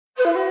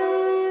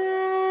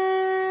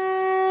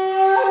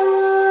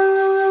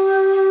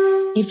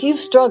If you've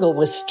struggled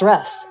with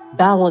stress,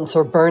 balance,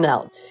 or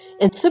burnout,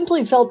 and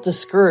simply felt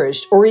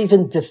discouraged or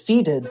even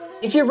defeated,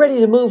 if you're ready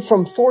to move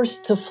from force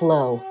to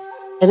flow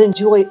and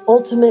enjoy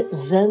ultimate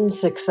Zen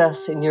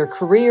success in your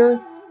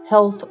career,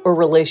 health, or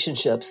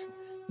relationships,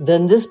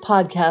 then this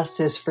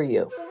podcast is for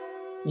you.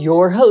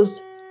 Your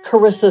host,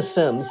 Carissa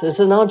Sims, is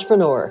an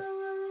entrepreneur,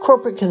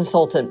 corporate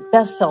consultant,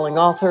 best-selling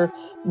author,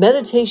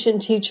 meditation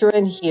teacher,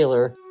 and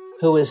healer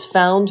who has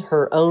found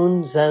her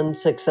own Zen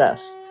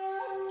success.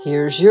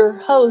 Here's your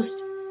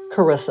host,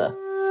 Carissa.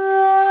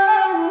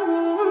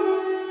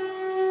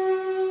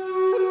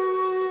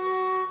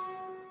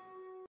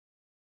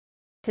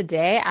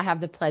 Today, I have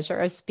the pleasure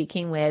of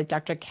speaking with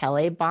Dr.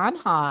 Kelly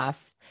Bohnhoff.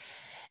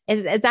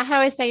 Is that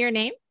how I say your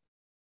name?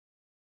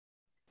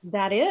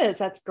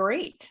 That's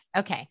great.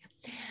 Okay.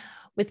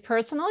 With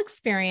personal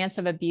experience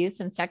of abuse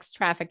and sex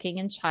trafficking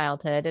in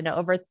childhood and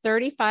over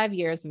 35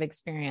 years of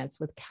experience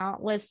with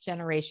countless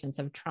generations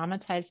of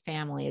traumatized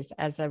families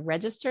as a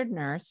registered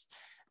nurse,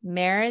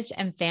 marriage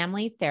and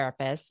family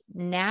therapist,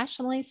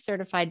 nationally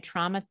certified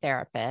trauma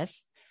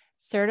therapist,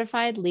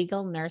 certified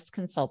legal nurse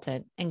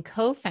consultant, and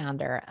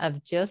co-founder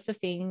of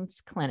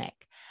Josephine's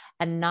Clinic,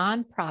 a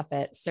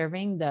nonprofit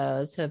serving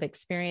those who have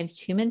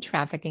experienced human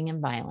trafficking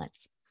and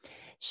violence.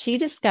 She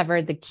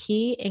discovered the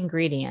key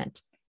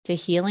ingredient to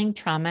healing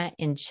trauma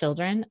in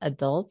children,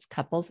 adults,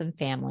 couples, and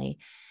family,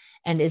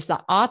 and is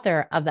the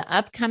author of the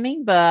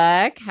upcoming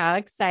book, how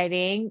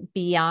exciting,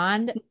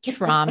 Beyond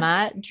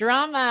Trauma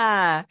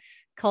Drama,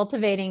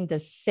 Cultivating the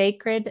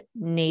Sacred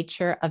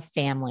Nature of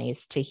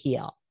Families to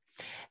Heal.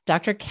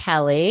 Dr.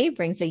 Kelly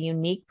brings a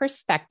unique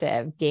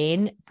perspective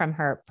gained from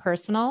her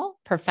personal,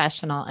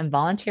 professional, and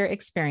volunteer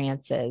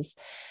experiences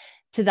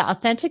to the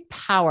authentic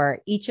power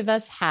each of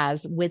us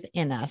has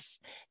within us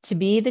to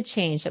be the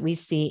change that we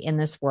see in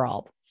this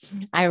world.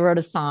 I wrote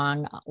a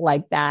song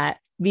like that,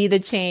 be the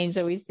change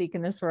that we seek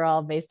in this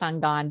world, based on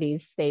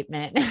Gandhi's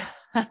statement.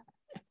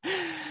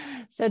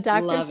 So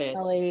Dr.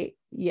 Kelly,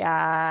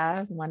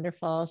 yeah,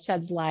 wonderful,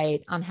 sheds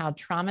light on how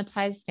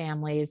traumatized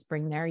families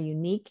bring their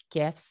unique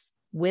gifts,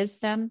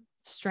 wisdom,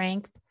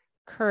 strength,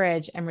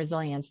 courage, and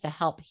resilience to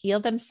help heal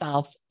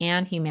themselves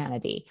and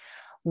humanity.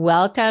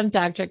 Welcome,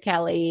 Dr.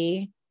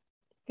 Kelly.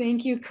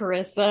 Thank you,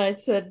 Carissa.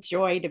 It's a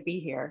joy to be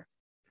here.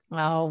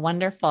 Oh,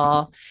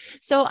 wonderful.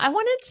 So I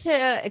wanted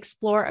to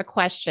explore a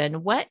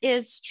question. What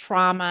is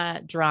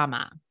trauma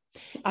drama?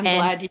 I'm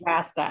glad you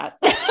asked that.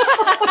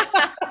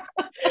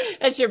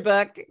 That's your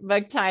book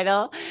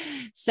title.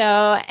 So,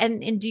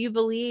 and do you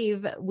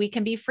believe we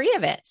can be free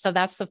of it? So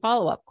that's the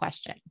follow-up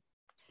question.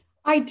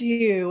 I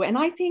do. And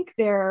I think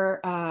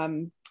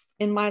in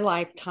my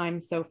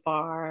lifetime so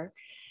far,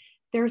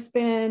 there's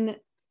been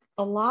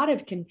a lot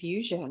of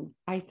confusion,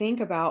 I think,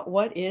 about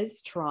what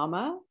is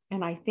trauma.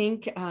 And I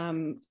think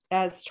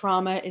as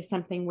trauma is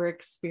something we're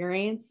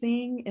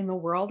experiencing in the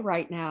world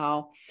right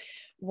now,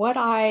 what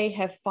I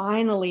have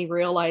finally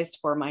realized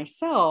for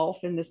myself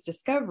in this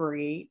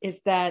discovery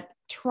is that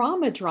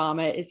trauma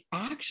drama is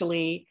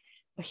actually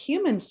a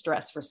human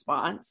stress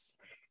response.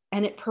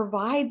 And it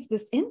provides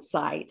this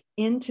insight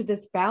into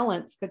this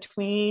balance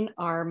between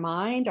our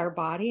mind, our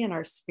body, and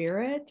our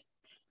spirit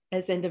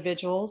as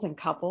individuals and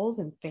couples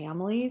and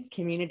families,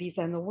 communities,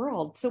 and the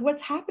world. So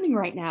what's happening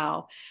right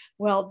now?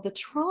 Well, the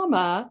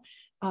trauma,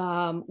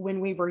 when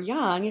we were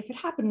young, if it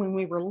happened when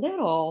we were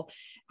little,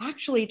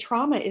 actually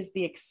trauma is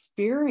the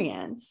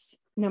experience,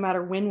 no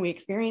matter when we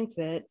experience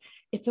it,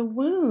 it's a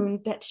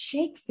wound that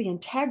shakes the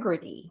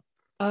integrity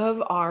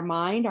of our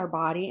mind, our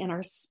body, and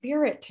our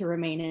spirit to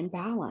remain in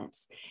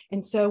balance.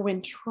 And so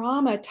when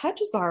trauma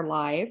touches our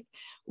life,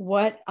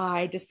 what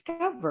I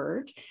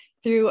discovered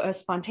through a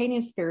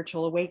spontaneous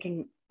spiritual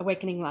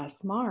awakening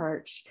last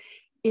March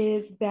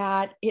is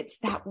that it's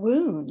that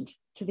wound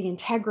to the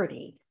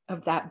integrity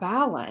of that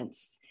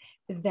balance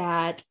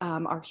that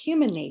our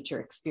human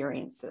nature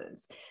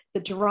experiences. The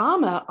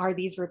drama are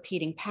these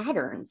repeating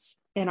patterns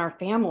in our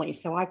family.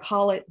 So I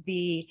call it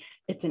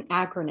it's an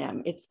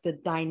acronym. It's the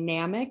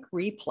dynamic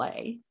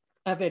replay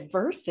of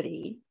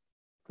adversity,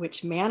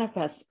 which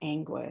manifests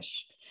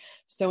anguish.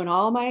 So in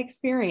all my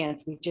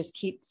experience, we just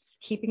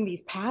keeping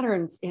these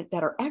patterns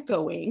that are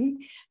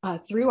echoing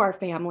through our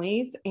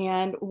families.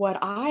 And what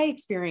I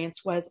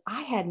experienced was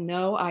I had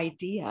no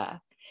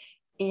idea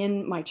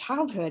in my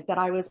childhood that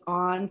I was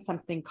on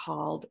something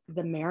called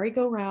the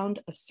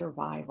merry-go-round of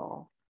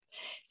survival.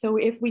 So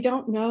if we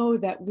don't know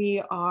that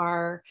we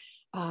are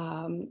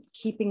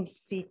keeping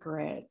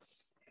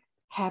secrets,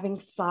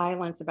 having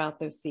silence about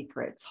those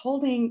secrets,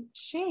 holding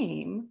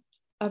shame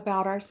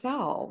about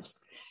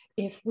ourselves,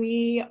 if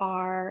we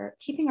are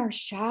keeping our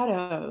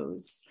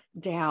shadows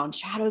down,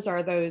 shadows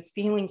are those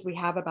feelings we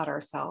have about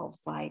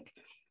ourselves, like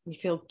we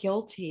feel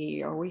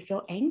guilty, or we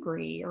feel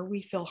angry, or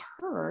we feel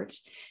hurt,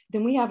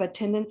 then we have a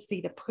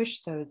tendency to push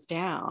those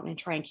down and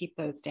try and keep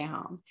those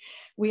down.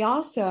 We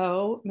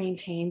also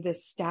maintain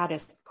this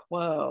status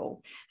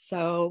quo.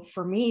 So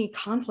for me,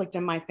 conflict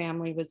in my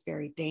family was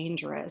very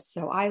dangerous.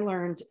 So I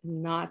learned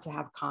not to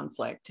have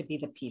conflict, to be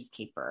the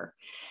peacekeeper.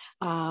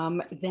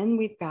 Then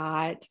we've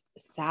got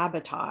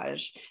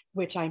sabotage,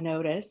 which I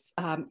notice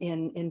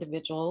in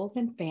individuals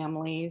and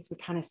families. We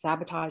kind of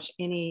sabotage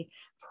any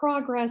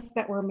progress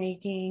that we're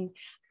making.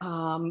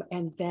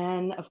 And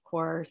then, of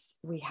course,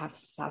 we have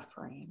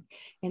suffering.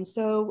 And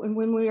so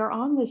when we are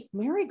on this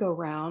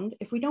merry-go-round,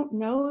 if we don't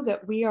know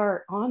that we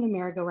are on the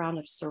merry-go-round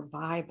of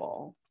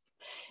survival,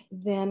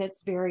 then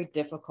it's very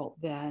difficult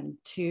then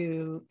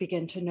to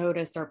begin to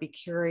notice or be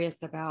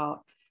curious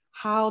about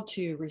how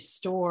to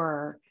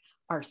restore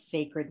our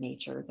sacred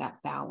nature, that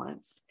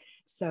balance.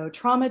 So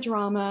trauma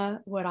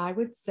drama, what I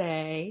would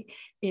say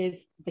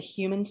is the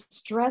human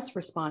stress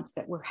response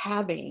that we're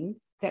having,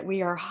 that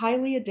we are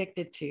highly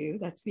addicted to.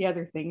 That's the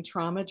other thing.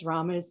 Trauma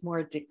drama is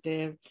more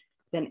addictive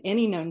than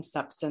any known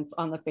substance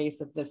on the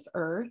face of this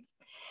earth.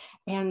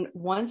 And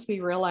once we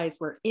realize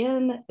we're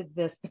in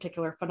this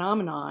particular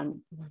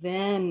phenomenon,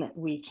 then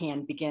we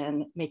can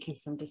begin making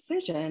some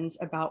decisions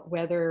about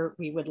whether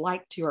we would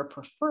like to or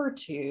prefer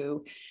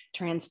to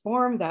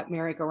transform that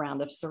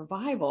merry-go-round of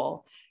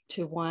survival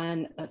to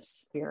one of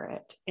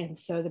spirit. And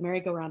so the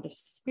merry-go-round of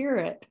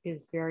spirit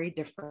is very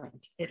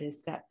different. It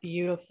is that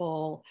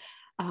beautiful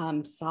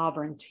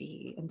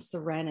sovereignty and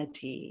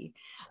serenity,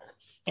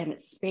 and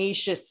its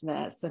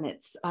spaciousness, and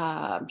its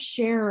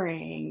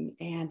sharing,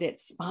 and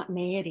its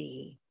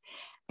spontaneity.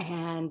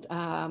 And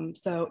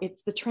so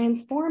it's the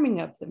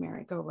transforming of the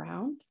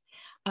merry-go-round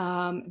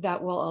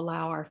that will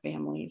allow our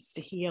families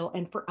to heal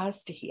and for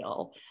us to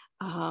heal.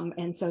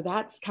 And so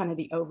that's kind of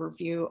the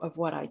overview of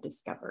what I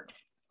discovered.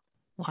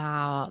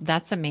 Wow,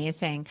 that's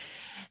amazing.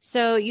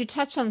 So you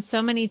touched on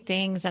so many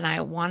things, and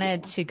I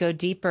wanted to go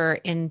deeper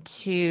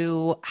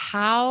into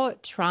how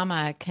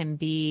trauma can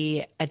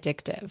be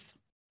addictive.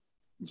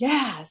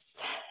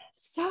 Yes.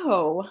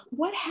 So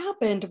what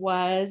happened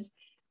was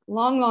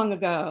long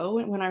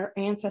ago, when our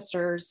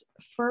ancestors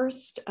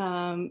first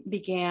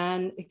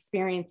began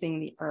experiencing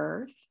the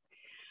earth,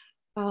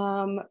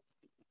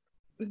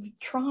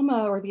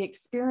 trauma, or the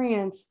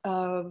experience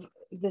of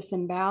this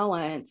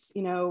imbalance,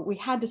 we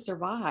had to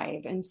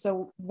survive. And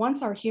so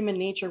once our human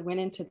nature went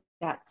into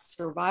that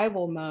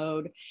survival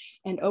mode,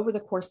 and over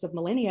the course of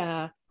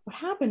millennia, what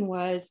happened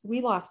was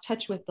we lost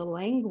touch with the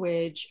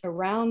language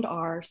around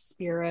our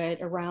spirit,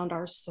 around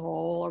our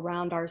soul,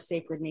 around our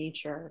sacred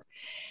nature.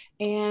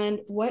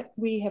 And what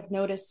we have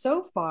noticed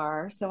so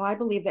far, so I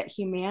believe that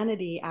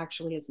humanity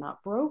actually is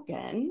not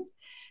broken,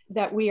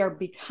 that we are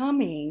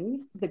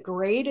becoming the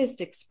greatest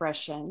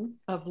expression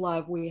of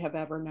love we have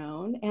ever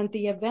known. And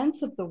the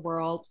events of the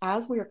world,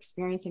 as we're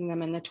experiencing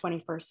them in the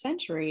 21st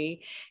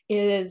century,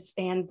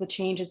 and the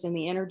changes in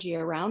the energy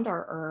around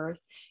our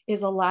earth,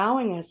 is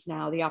allowing us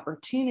now the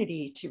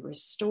opportunity to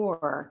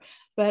restore.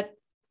 But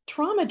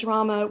trauma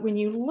drama, when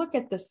you look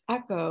at this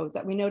echo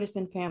that we notice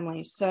in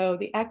families, so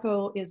the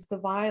echo is the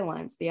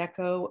violence, the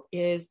echo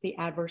is the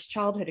adverse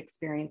childhood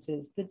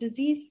experiences, the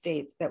disease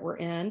states that we're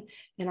in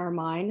our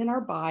mind and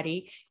our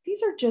body.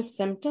 These are just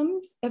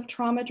symptoms of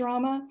trauma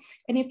drama.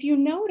 And if you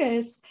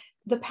notice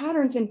the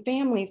patterns in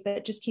families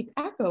that just keep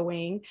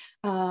echoing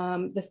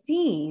the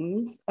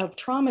themes of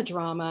trauma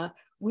drama,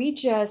 we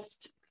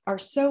just are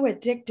so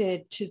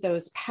addicted to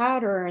those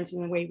patterns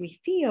and the way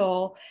we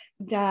feel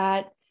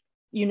that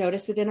you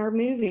notice it in our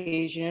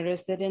movies, you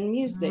notice it in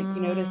music, you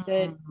notice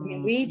it. I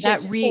mean, we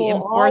just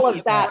pull all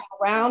of that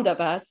around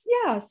of us.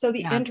 Yeah. So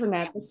the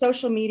internet, the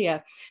social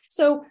media.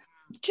 So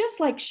just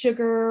like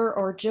sugar,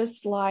 or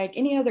just like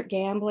any other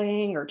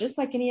gambling, or just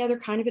like any other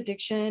kind of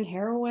addiction,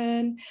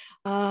 heroin,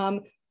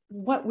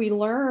 what we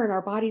learn,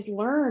 our bodies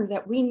learn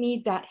that we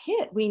need that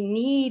hit. We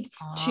need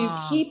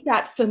to keep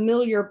that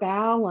familiar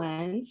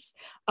balance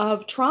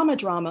of trauma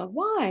drama.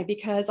 Why?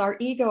 Because our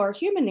ego, our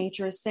human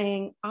nature is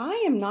saying,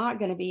 I am not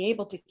going to be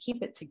able to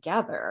keep it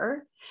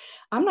together.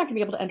 I'm not going to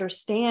be able to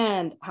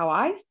understand how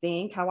I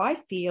think, how I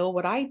feel,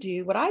 what I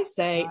do, what I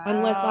say,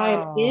 unless I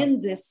am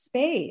in this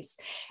space.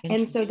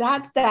 And so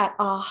that's that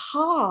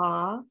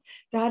aha.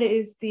 That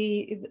is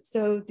the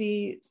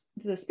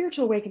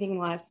spiritual awakening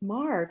last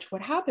March.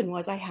 What happened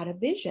was I had a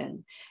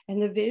vision,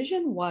 and the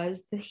vision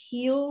was the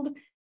healed.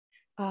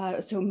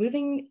 So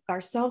moving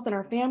ourselves and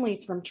our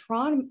families from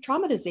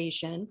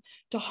traumatization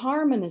to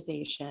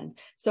harmonization.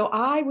 So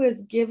I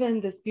was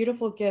given this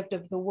beautiful gift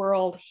of the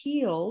world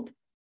healed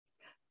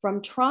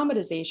from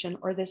traumatization,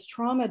 or this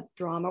trauma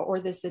drama,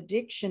 or this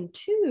addiction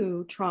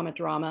to trauma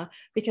drama,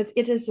 because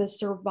it is a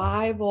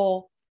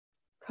survival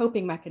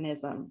coping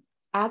mechanism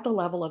at the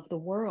level of the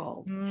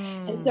world.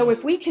 And so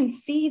if we can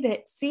see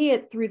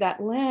it through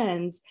that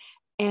lens,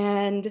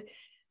 and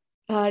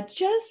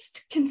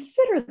just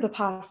consider the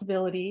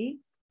possibility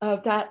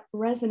of that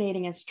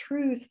resonating as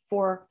truth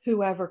for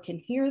whoever can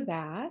hear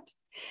that,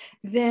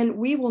 then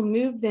we will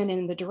move then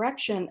in the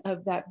direction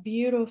of that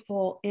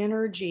beautiful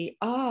energy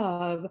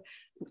of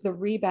the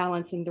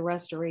rebalancing, the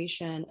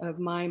restoration of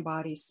mind,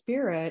 body,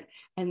 spirit,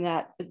 and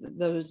that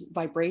those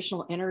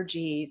vibrational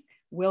energies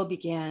will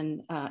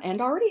begin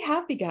and already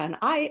have begun.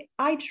 I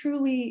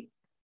truly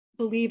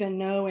believe and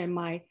know in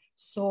my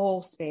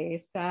soul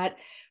space that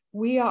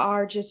we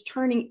are just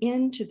turning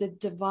into the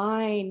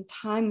divine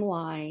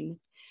timeline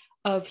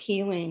of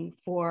healing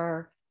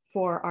for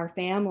our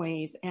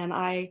families. And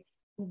I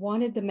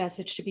wanted the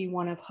message to be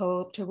one of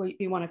hope, to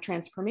be one of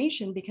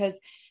transformation, because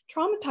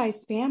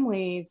traumatized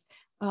families,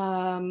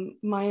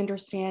 my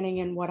understanding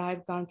and what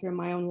I've gone through in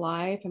my own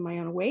life and my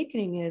own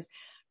awakening is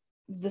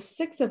the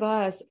 6 of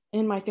us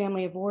in my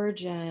family of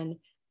origin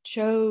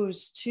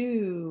chose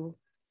to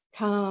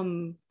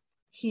come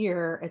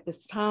here at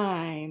this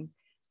time.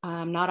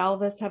 Not all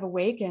of us have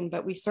awakened,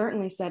 but we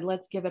certainly said,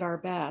 let's give it our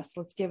best.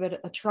 Let's give it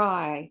a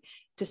try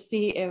to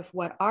see if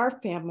what our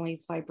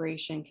family's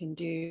vibration can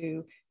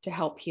do to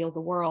help heal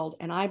the world.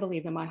 And I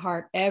believe in my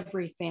heart,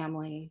 every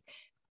family,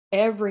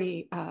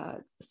 every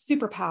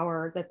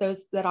superpower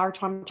that our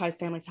traumatized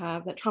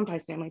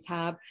families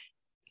have,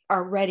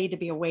 are ready to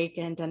be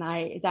awakened.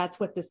 And that's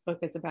what this book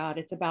is about.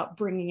 It's about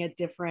bringing a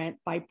different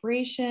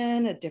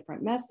vibration, a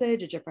different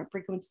message, a different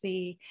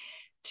frequency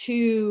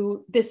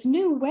to this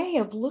new way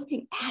of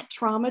looking at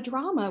trauma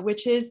drama,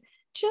 which is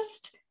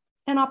just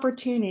an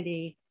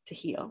opportunity to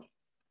heal.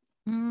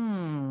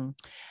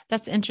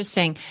 That's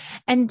interesting.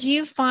 And do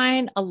you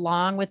find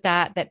along with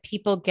that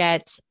people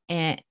get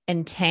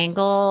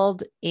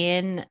entangled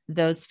in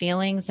those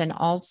feelings, and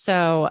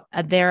also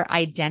their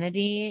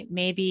identity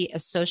may be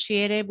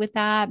associated with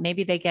that?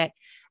 Maybe they get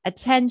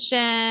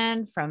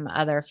attention from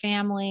other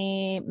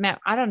family,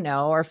 I don't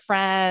know, or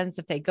friends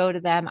if they go to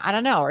them, I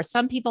don't know, or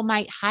some people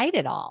might hide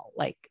it all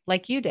like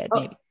you did,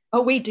 maybe.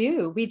 Oh, we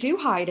do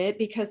hide it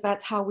because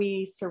that's how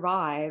we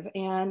survive.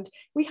 And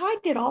we hide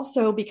it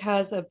also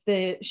because of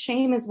the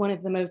shame is one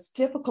of the most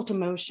difficult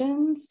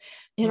emotions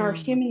in our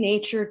human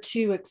nature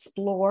to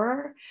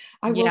explore.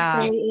 I will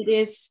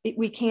say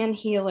we can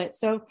heal it.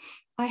 So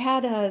I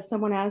had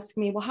someone ask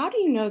me, well, how do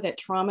you know that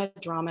trauma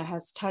drama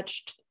has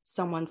touched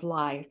someone's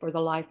life or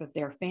the life of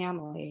their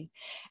family?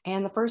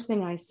 And the first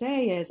thing I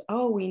say is,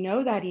 we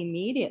know that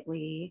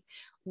immediately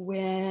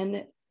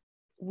when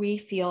we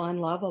feel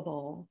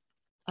unlovable,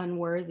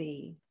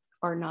 unworthy,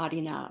 or not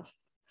enough.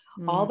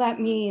 All that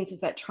means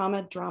is that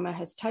trauma drama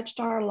has touched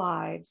our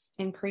lives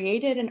and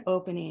created an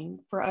opening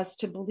for us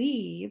to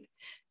believe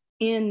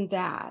in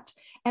that.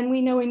 And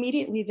we know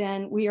immediately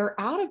then we are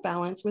out of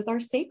balance with our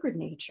sacred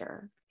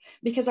nature,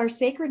 because our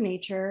sacred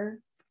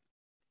nature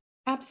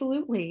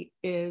absolutely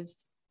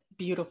is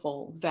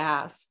beautiful,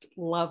 vast,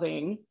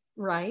 loving,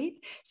 right?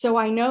 So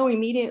I know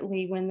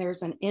immediately when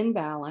there's an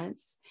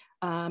imbalance.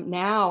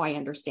 Now I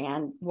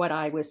understand what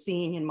I was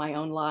seeing in my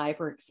own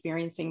life or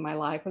experiencing in my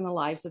life and the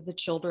lives of the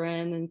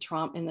children and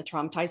in the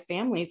traumatized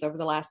families over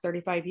the last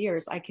 35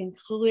 years. I can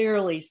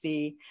clearly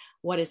see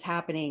what is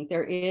happening.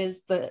 There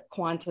is the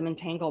quantum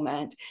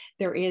entanglement.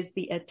 There is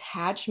the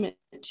attachment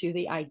to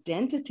the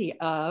identity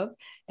of,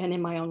 and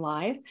in my own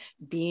life,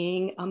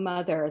 being a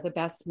mother, the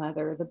best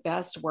worker,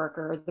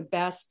 the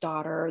best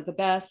daughter, the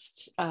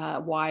best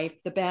wife,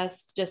 the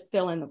best, just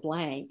fill in the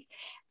blank.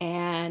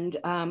 And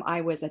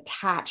I was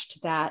attached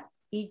to that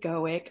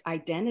egoic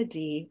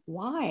identity.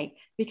 Why?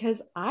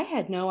 Because I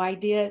had no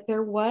idea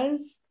there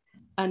was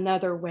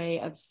another way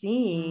of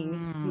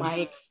seeing my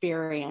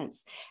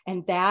experience.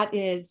 And that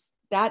is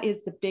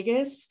the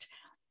biggest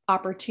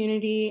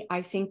opportunity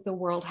I think the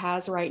world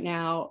has right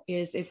now,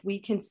 is if we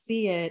can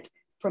see it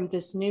from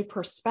this new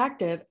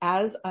perspective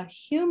as a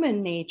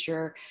human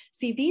nature.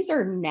 See, these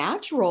are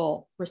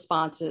natural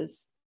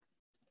responses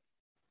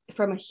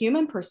from a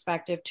human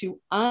perspective to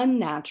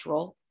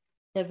unnatural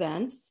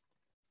events,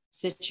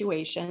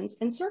 situations,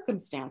 and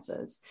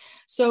circumstances.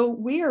 So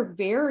we are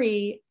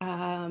very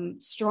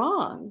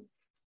strong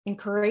and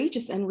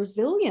courageous and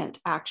resilient,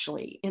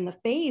 actually, in the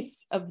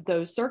face of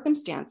those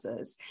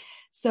circumstances.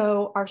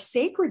 So our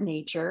sacred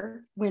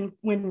nature, when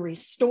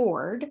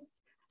restored,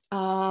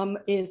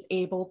 is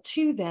able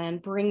to then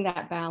bring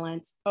that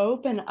balance,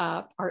 open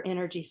up our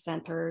energy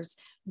centers,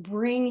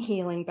 bring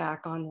healing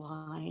back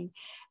online.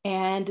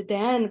 And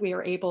then we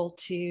are able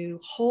to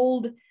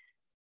hold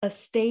a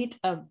state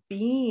of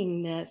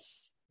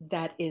beingness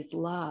that is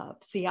love.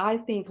 See, I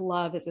think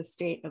love is a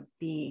state of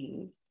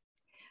being,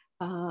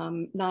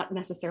 not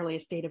necessarily a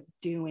state of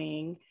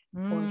doing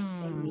or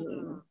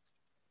saying.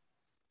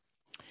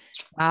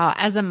 Wow.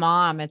 As a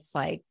mom, it's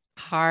like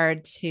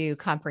hard to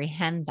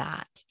comprehend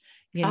that.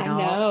 I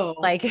know.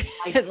 I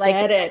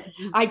get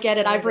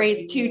it. I've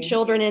raised 2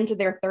 children into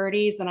their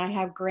 30s, and I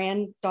have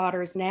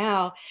granddaughters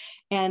now.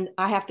 And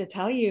I have to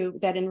tell you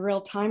that in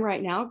real time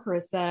right now,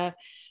 Carissa,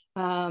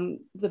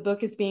 the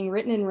book is being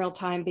written in real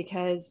time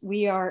because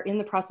we are in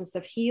the process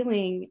of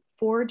healing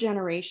 4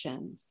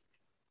 generations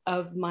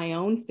of my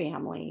own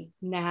family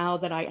now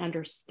that I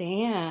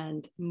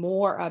understand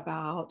more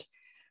about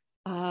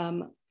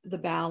the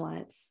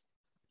balance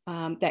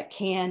that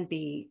can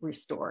be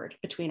restored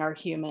between our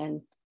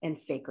human and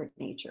sacred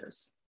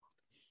natures.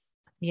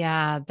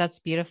 Yeah, that's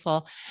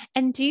beautiful.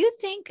 And do you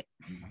think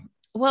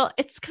Well,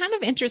 it's kind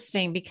of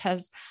interesting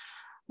because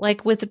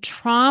like with the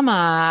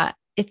trauma,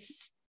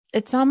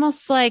 it's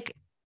almost like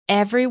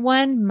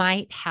everyone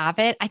might have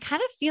it. I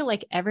kind of feel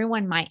like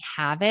everyone might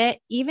have it,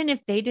 even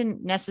if they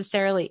didn't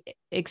necessarily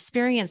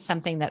experience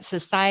something that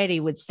society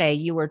would say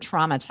you were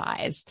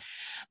traumatized,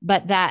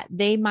 but that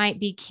they might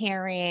be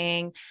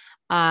carrying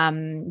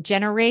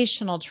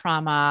generational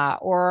trauma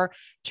or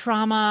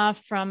trauma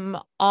from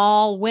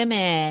all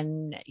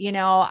women.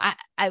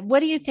 What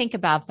do you think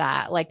about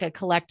that? Like a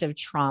collective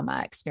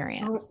trauma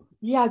experience? Oh,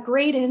 yeah,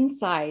 great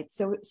insight.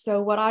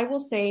 So what I will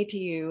say to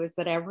you is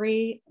that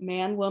every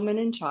man, woman,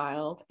 and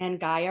child, and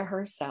Gaia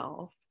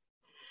herself,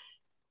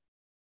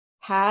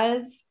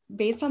 has,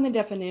 based on the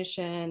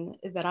definition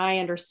that I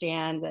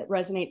understand that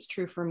resonates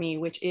true for me,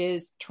 which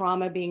is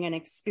trauma being an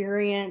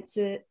experience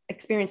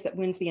that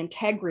wins the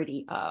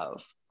integrity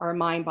of our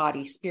mind,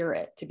 body,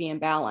 spirit to be in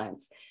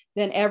balance,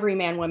 then every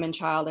man, woman,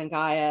 child, and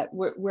Gaia,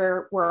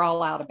 we're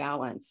all out of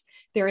balance.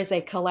 There is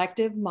a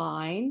collective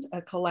mind,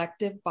 a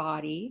collective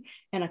body,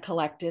 and a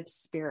collective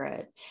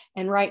spirit.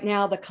 And right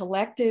now, the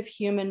collective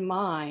human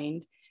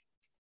mind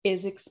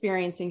is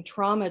experiencing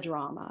trauma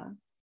drama.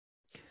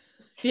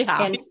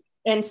 Yeah.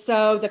 And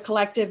so the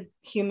collective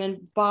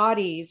human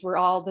bodies, where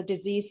all the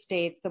disease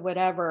states, the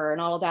whatever, and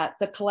all of that,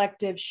 the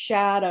collective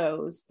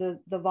shadows, the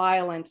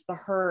violence, the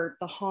hurt,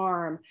 the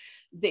harm,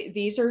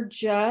 these are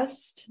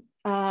just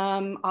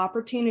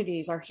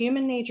opportunities. Our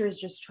human nature is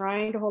just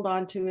trying to hold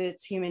on to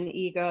its human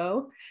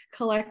ego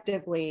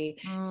collectively.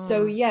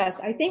 So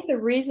yes, I think the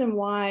reason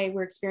why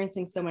we're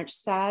experiencing so much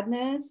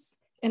sadness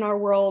in our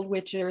world,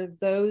 which are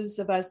those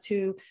of us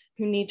who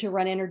need to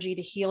run energy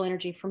to heal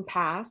energy from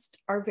past,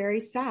 are very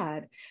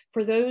sad.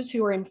 For those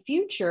who are in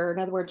future, in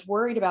other words,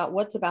 worried about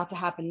what's about to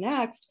happen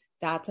next,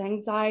 that's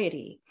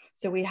anxiety.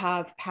 So we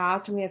have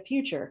past and we have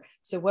future.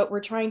 So what we're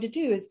trying to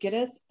do is get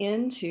us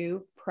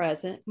into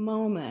present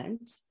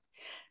moment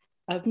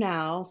of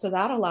now. So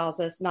that allows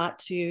us not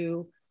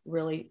to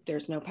really,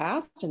 there's no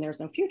past and there's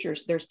no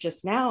futures. There's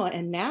just now.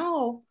 And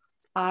now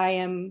I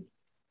am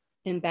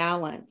in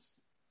balance.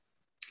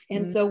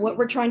 And so what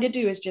we're trying to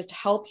do is just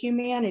help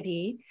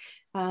humanity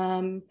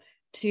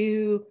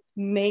to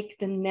make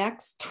the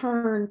next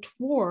turn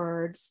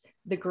towards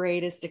the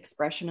greatest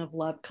expression of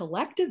love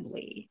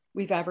collectively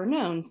we've ever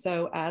known.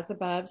 So as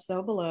above,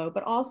 so below,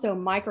 but also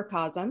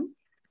microcosm,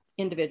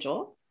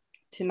 individual,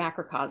 to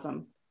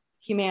macrocosm,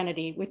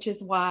 humanity, which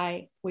is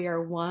why we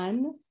are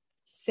one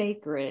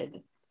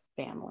sacred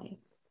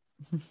family.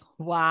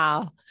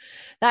 Wow.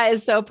 That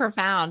is so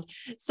profound.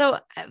 So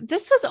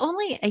this was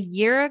only a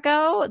year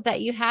ago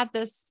that you had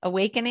this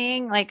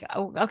awakening. Like,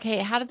 okay,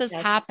 how did this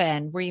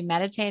happen? Were you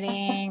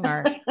meditating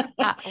or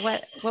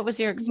what was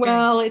your experience?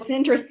 Well, it's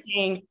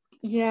interesting.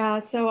 Yeah.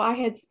 So I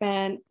had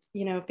spent,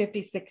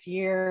 56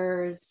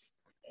 years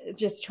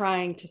just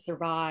trying to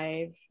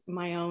survive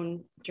my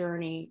own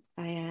journey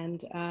and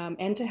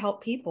to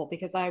help people,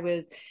 because I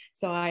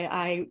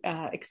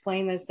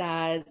explain this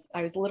as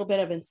I was a little bit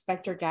of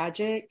Inspector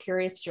Gadget,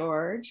 Curious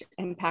George,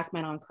 and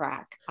Pac-Man on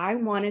crack. I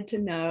wanted to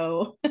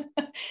know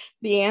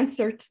the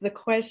answer to the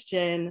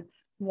question,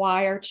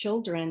 why are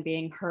children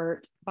being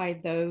hurt by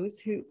those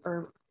who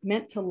are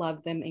meant to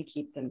love them and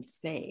keep them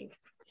safe?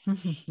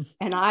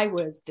 And I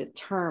was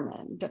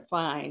determined to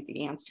find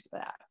the answer to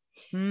that.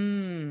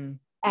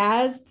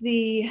 As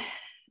the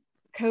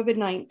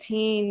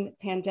COVID-19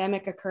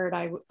 pandemic occurred,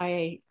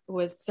 I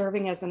was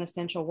serving as an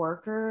essential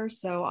worker.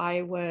 So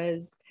I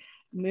was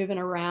moving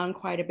around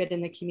quite a bit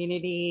in the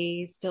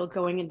community, still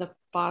going into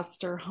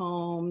foster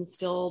homes,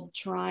 still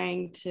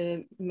trying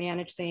to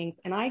manage things.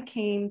 And I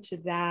came to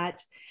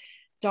that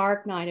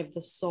dark night of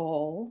the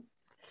soul.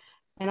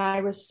 And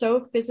I was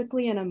so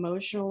physically and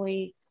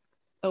emotionally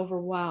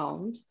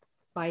overwhelmed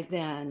by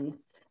then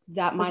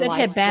that my life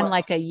had been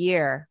like a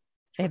year.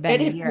 It had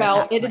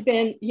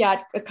been,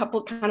 a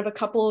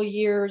couple of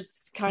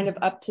years kind of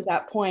up to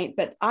that point,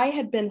 but I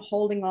had been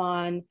holding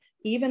on,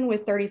 even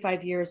with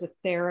 35 years of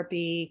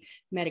therapy,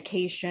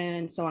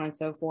 medication, so on and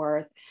so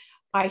forth.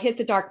 I hit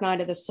the dark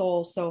night of the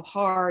soul so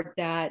hard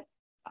that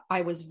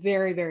I was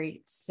very,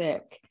 very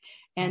sick.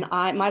 And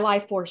my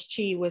life force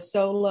chi was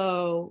so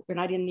low, and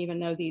I didn't even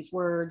know these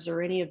words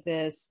or any of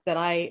this, that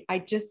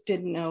I just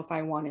didn't know if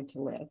I wanted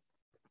to live.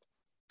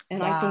 And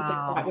wow. I think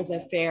that was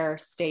a fair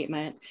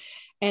statement.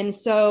 And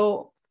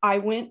so I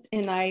went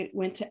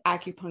to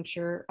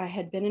acupuncture. I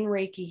had been in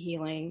Reiki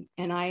healing,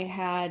 and I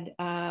had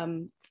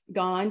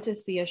gone to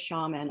see a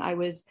shaman. I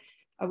was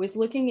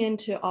looking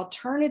into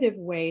alternative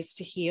ways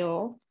to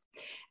heal.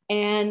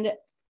 And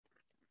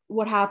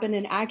what happened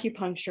in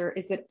acupuncture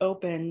is it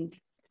opened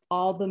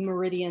all the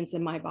meridians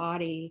in my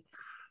body.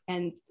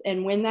 And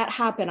when that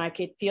happened, I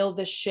could feel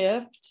the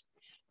shift.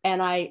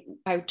 And I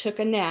took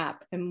a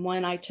nap. And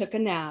when I took a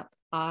nap,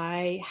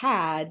 I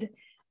had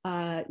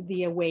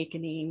the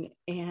awakening,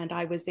 and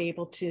I was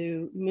able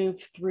to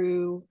move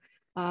through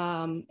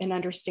and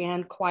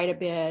understand quite a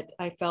bit.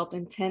 I felt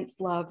intense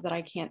love that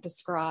I can't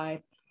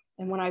describe.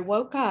 And when I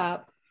woke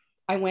up,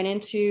 I went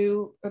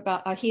into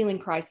about a healing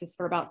crisis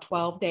for about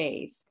 12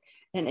 days.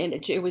 And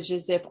it was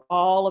as if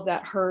all of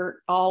that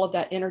hurt, all of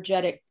that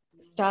energetic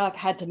stuff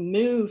had to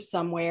move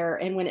somewhere.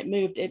 And when it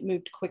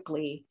moved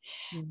quickly.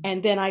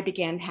 And then I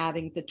began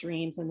having the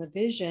dreams and the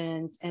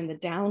visions and the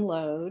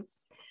downloads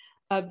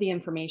of the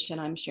information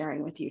I'm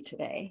sharing with you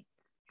today.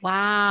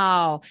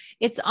 Wow.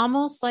 It's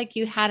almost like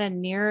you had a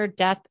near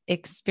death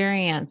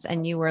experience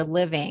and you were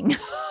living.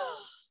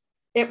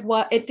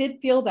 It did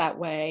feel that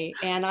way.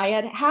 And I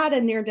had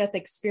a near death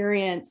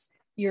experience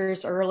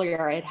years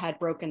earlier. I had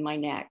broken my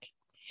neck.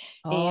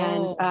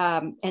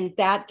 And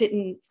that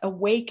didn't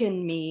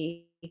awaken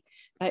me.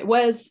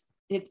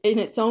 In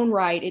its own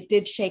right, it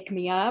did shake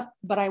me up,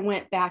 but I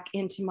went back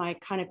into my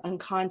kind of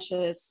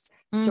unconscious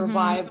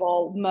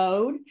survival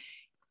mode.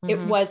 It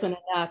wasn't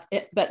enough.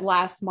 But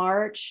last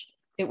March,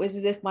 it was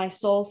as if my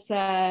soul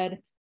said,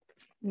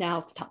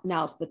 now's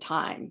the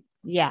time.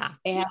 Yeah.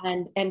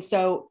 And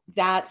so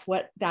that's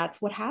what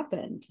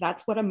happened.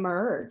 That's what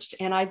emerged.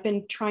 And I've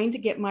been trying to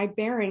get my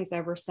bearings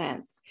ever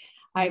since.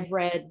 I've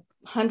read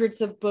hundreds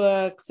of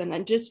books, and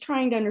I'm just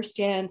trying to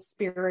understand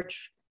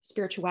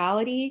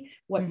spirituality,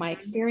 what my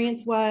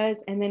experience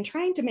was, and then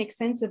trying to make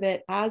sense of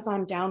it as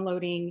I'm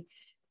downloading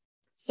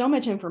so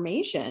much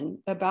information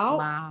about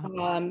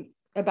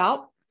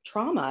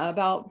trauma,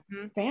 about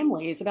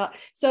families,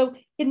 so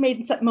it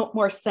made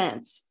more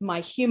sense.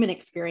 My human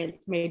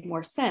experience made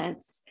more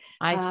sense.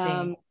 I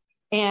see.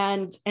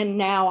 And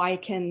now I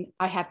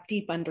have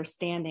deep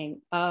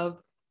understanding of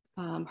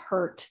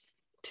hurt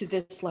to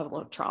this level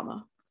of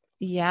trauma.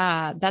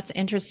 Yeah, that's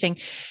interesting.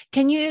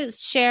 Can you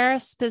share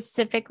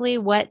specifically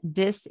what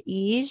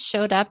dis-ease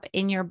showed up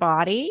in your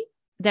body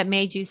that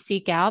made you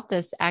seek out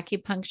this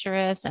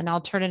acupuncturist and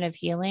alternative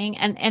healing?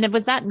 And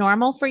was that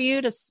normal for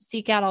you to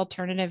seek out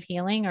alternative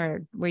healing,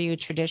 or were you a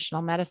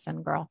traditional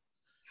medicine girl?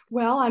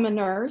 Well, I'm a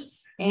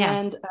nurse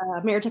and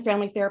a marriage and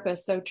family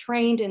therapist, so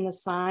trained in the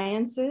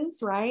sciences,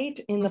 right,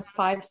 in the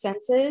five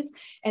senses.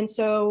 And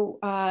so,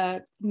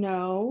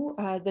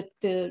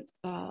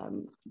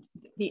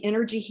 the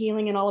energy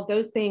healing and all of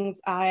those things,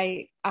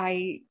 I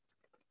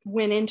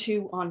went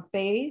into on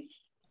faith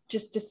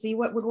just to see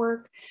what would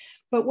work.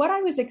 But what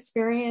I was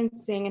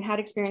experiencing and had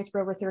experienced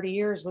for over 30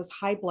 years was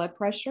high blood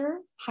pressure,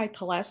 high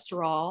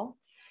cholesterol,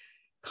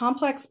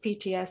 complex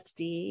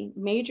PTSD,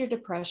 major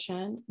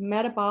depression,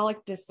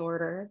 metabolic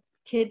disorder,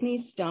 kidney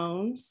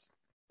stones,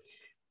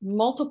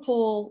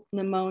 multiple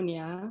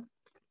pneumonia,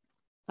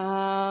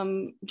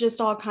 just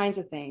all kinds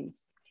of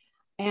things.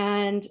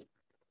 And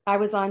I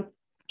was on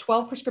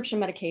 12 prescription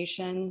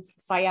medications,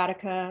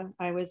 sciatica.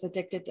 I was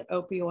addicted to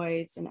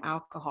opioids and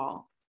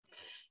alcohol.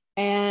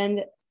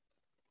 And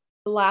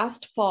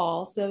last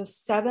fall, so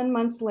 7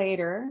 months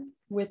later,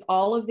 with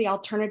all of the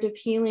alternative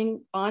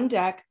healing on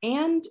deck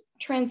and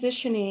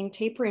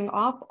tapering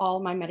off all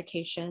my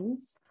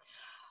medications,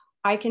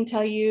 I can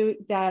tell you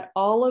that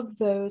all of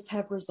those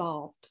have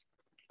resolved.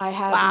 I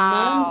have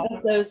none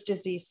of those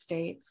disease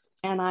states,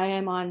 and I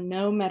am on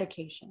no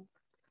medication.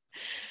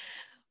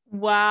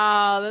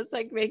 Wow, that's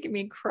like making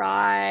me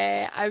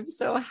cry. I'm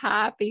so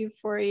happy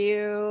for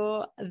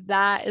you.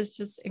 That is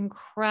just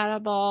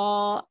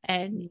incredible.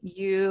 And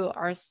you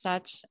are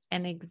such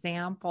an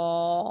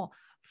example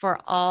for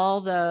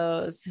all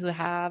those who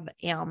have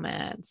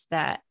ailments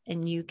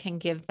and you can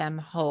give them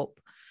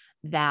hope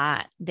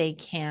that they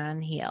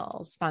can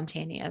heal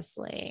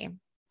spontaneously.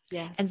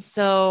 Yes. And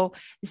so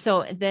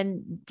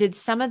then did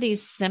some of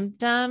these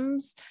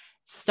symptoms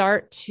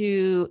start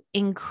to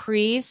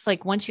increase,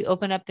 like once you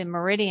open up the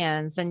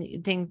meridians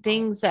and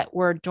things that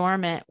were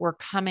dormant were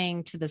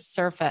coming to the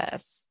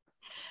surface?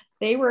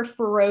 They were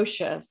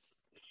ferocious.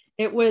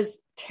 It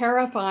was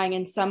terrifying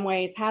in some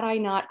ways. Had I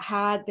not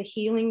had the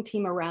healing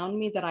team around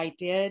me that I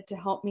did to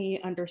help me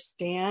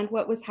understand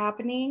what was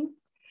happening,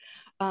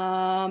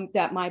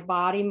 that my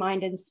body,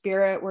 mind, and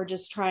spirit were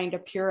just trying to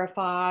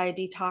purify,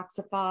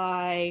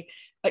 detoxify.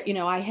 But,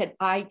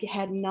 I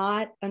had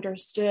not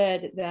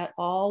understood that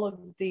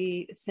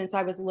since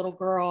I was a little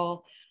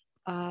girl,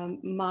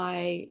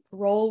 my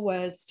role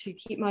was to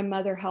keep my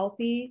mother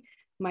healthy,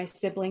 my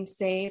siblings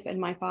safe, and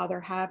my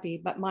father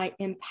happy. But my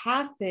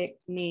empathic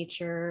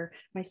nature,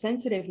 my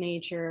sensitive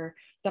nature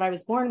that I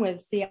was born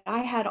with, I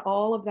had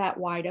all of that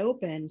wide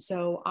open.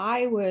 So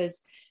I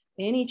was,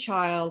 any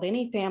child,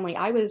 any family,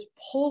 I was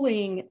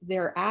pulling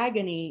their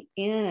agony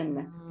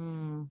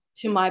in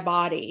to my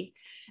body.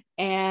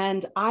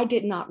 And I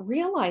did not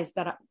realize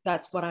that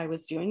that's what I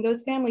was doing.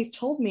 Those families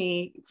told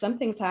me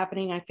something's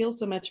happening. I feel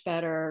so much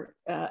better.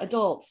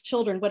 Adults,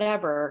 children,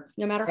 whatever,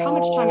 no matter how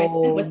much time I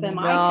spent with them,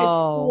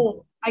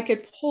 I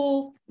could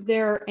pull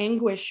their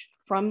anguish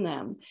from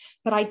them,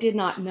 but I did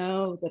not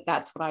know that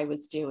that's what I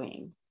was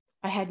doing.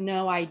 I had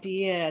no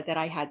idea that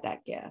I had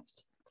that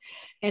gift.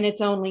 And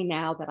it's only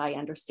now that I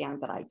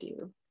understand that I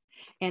do.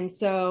 And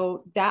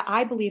so that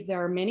I believe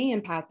there are many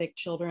empathic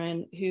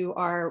children who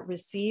are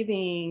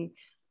receiving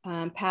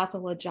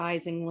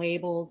pathologizing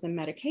labels and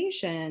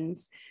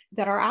medications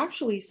that are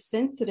actually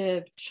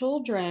sensitive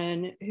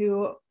children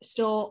who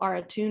still are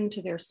attuned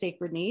to their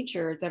sacred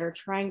nature, that are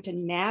trying to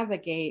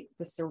navigate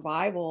the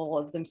survival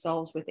of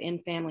themselves within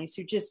families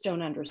who just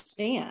don't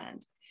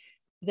understand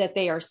that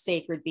they are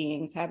sacred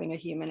beings having a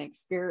human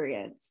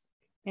experience.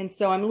 And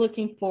so I'm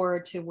looking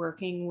forward to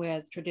working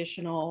with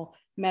traditional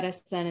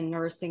medicine and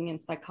nursing and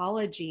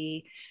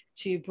psychology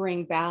to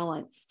bring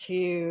balance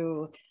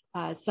to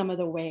some of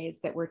the ways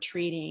that we're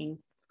treating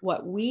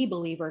what we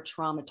believe are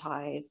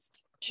traumatized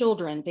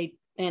children,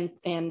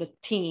 and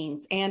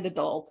teens and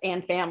adults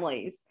and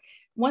families.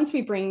 Once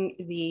we bring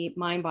the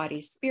mind,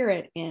 body,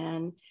 spirit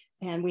in,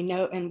 and we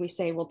know, and we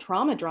say, well,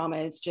 trauma drama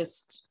is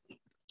just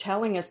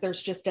telling us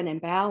there's just an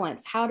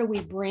imbalance. How do we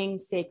bring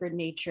sacred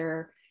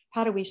nature?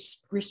 How do we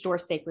restore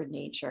sacred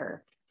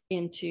nature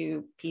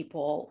into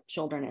people,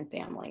 children, and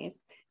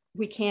families?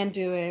 We can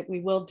do it. We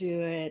will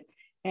do it.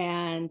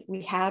 And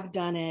we have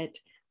done it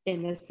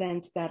in the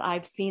sense that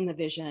I've seen the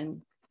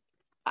vision.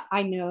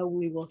 I know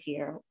we will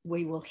heal.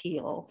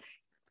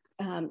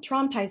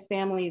 Traumatized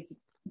families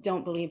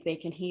don't believe they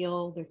can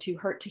heal. They're too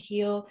hurt to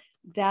heal.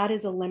 That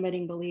is a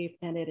limiting belief,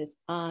 and it is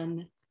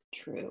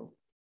untrue.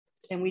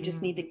 And we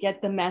just need to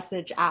get the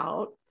message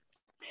out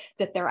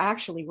that they're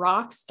actually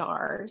rock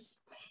stars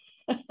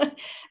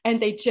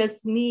and they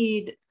just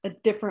need a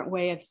different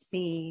way of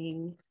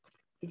seeing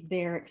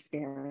their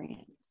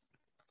experience.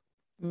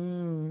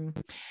 And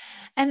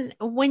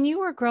when you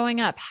were growing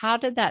up, how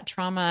did that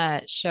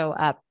trauma show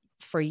up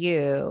for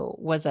you?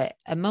 Was it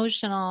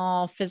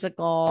emotional,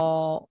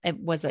 physical?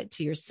 Was it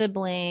to your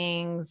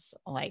siblings?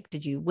 Like,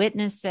 did you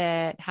witness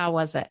it? How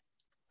was it?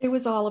 It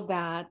was all of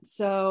that.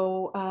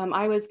 So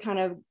I was kind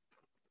of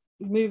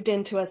moved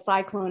into a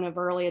cyclone of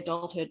early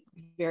adulthood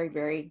very,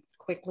 very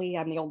quickly.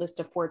 I'm the oldest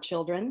of 4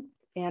 children,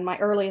 and my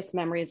earliest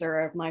memories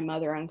are of my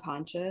mother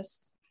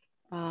unconscious,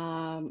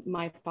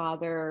 my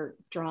father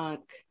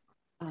drunk,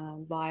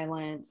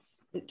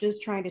 violence,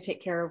 just trying to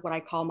take care of what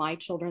I call my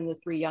children, the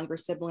 3 younger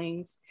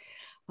siblings.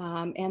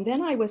 And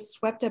then I was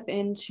swept up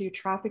into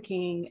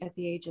trafficking at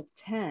the age of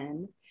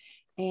 10.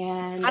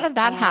 And how did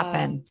that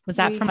happen? Was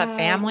that from a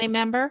family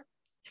member?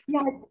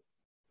 Yeah.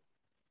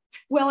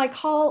 Well, I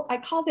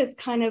call this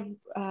kind of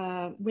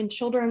when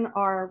children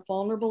are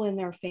vulnerable in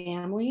their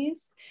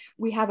families,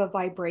 we have a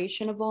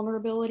vibration of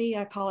vulnerability.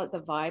 I call it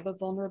the vibe of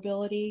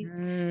vulnerability.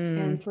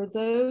 And for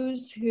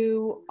those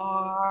who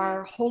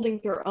are holding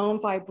their own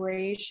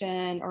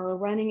vibration or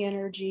running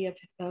energy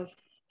of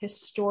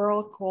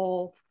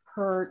historical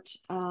hurt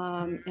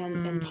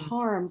and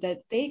harm,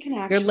 that they can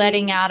actually you're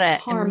letting out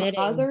harm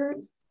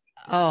others.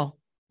 Oh,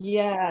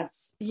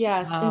 yes.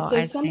 And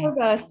so some of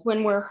us,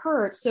 when we're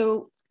hurt,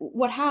 so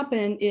what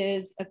happened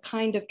is a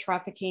kind of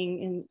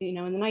trafficking in the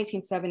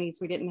 1970s,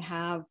 we didn't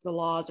have the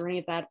laws or any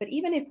of that. But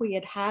even if we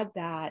had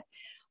that,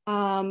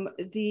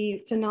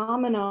 the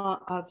phenomena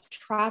of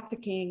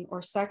trafficking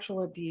or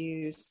sexual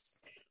abuse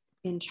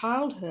in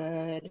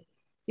childhood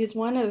is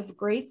one of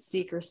great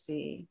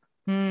secrecy.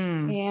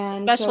 And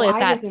especially so at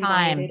that I was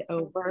invited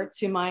over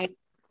to my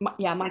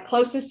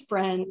closest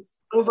friends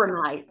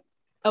overnight.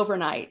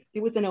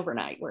 It was an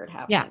overnight where it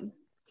happened. Yeah.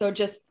 So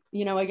just,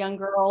 a young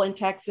girl in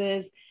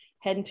Texas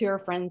heading to her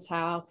friend's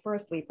house for a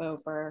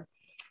sleepover,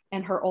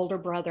 and her older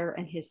brother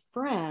and his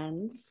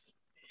friends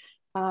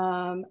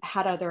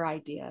had other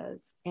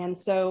ideas. And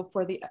so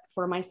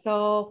for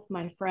myself,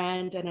 my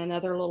friend, and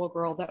another little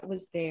girl that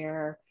was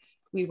there,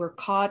 we were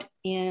caught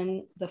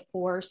in the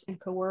force and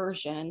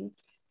coercion.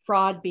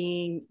 Fraud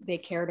being they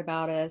cared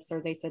about us,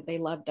 or they said they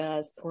loved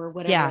us, or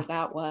whatever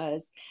that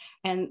was.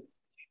 And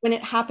when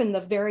it happened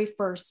the very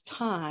first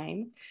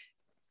time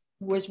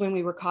was when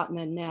we were caught in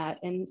the net.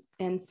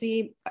 And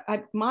see,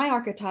 my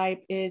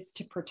archetype is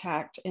to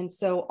protect. And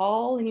so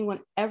all anyone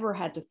ever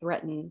had to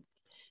threaten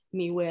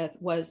me with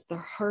was the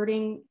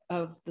hurting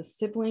of the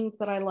siblings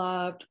that I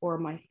loved, or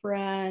my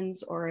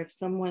friends, or if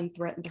someone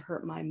threatened to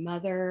hurt my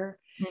mother.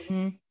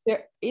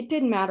 It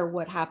didn't matter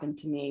what happened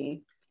to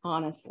me.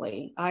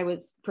 Honestly, I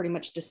was pretty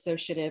much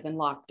dissociative and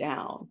locked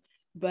down,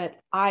 but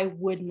I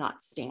would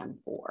not stand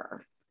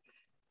for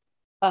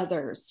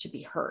others to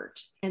be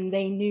hurt. And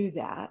they knew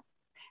that.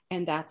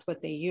 And that's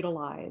what they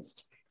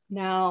utilized.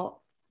 Now,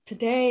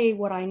 today,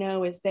 what I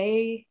know is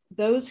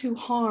those who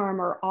harm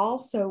are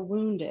also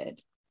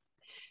wounded.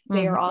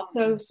 They are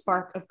also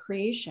spark of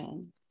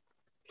creation.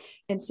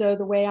 And so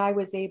the way I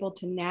was able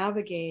to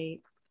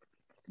navigate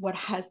what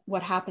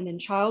happened in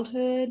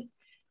childhood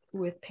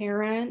with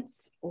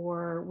parents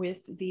or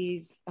with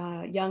these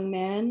young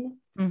men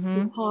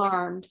who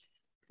harmed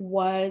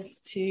was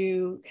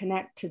to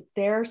connect to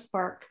their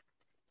spark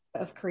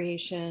of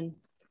creation,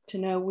 to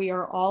know we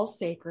are all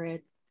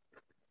sacred,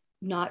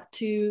 not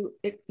to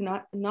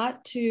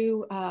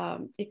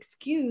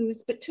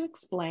excuse, but to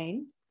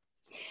explain.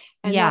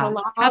 And that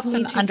allowed have me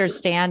some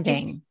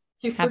understanding,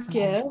 to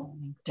forgive,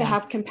 to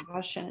have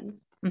compassion.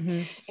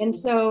 And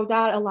so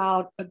that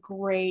allowed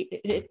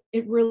it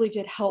really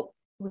did help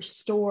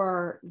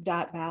restore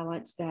that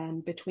balance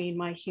then between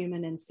my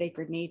human and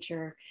sacred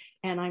nature.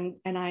 And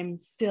I'm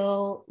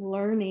still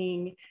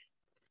learning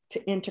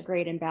to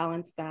integrate and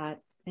balance that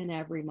in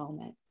every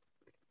moment.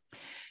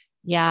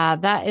 Yeah,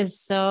 that is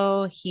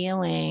so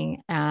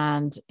healing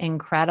and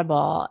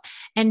incredible.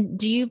 And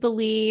do you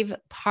believe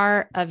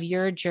part of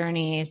your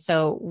journey,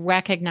 so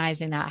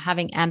recognizing that,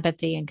 having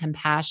empathy and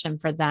compassion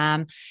for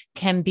them,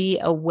 can be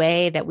a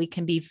way that we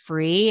can be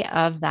free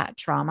of that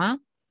trauma?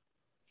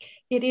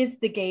 It is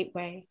the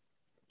gateway.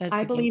 That's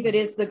I the believe it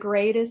gateway. is the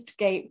greatest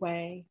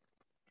gateway.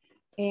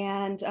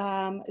 And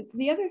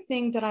the other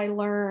thing that I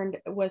learned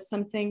was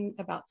something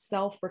about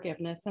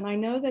self-forgiveness. And I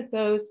know that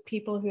those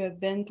people who have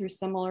been through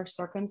similar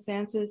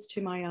circumstances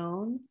to my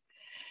own,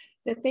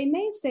 that they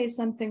may say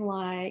something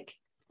like,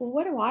 well,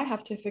 what do I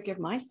have to forgive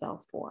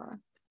myself for?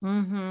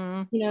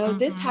 Mm-hmm.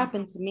 This Mm-hmm.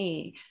 happened to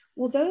me.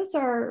 Well, those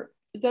are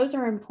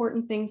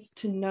important things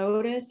to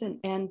notice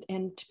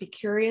and to be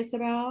curious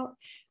about.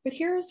 But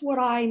here's what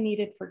I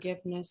needed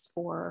forgiveness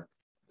for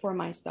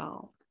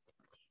myself.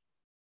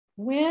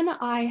 When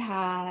I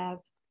have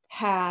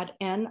had,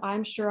 and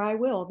I'm sure I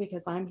will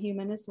because I'm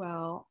human as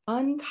well,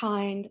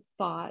 unkind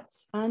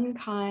thoughts,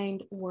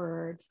 unkind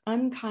words,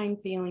 unkind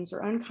feelings, or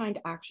unkind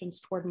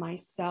actions toward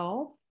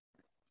myself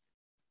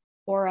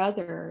or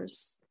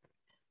others,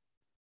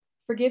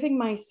 forgiving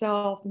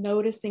myself,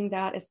 noticing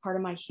that as part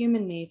of my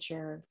human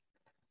nature,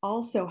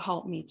 also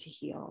helped me to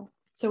heal.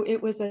 So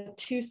it was a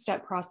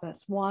two-step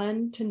process.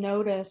 One, to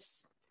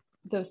notice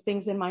those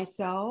things in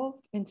myself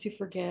and to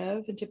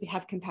forgive and to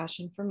have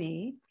compassion for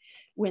me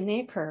when they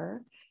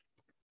occur,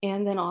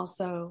 and then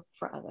also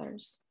for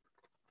others.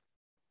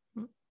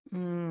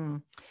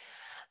 Mm.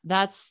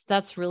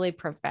 That's really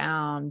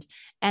profound.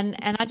 And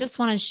I just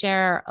want to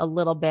share a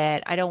little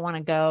bit. I don't want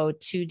to go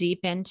too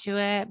deep into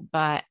it,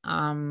 but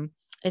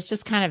it's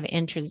just kind of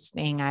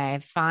interesting. I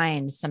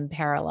find some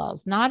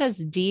parallels, not as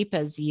deep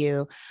as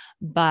you,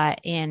 but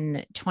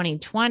in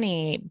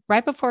 2020,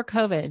 right before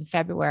COVID, in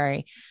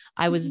February,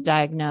 I was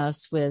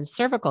diagnosed with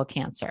cervical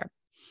cancer.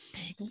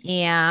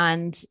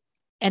 And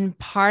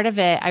part of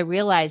it, I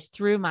realized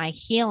through my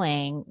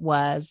healing,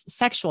 was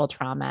sexual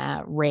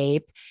trauma,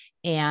 rape,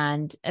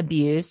 and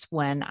abuse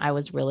when I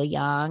was really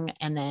young,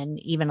 and then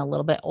even a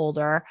little bit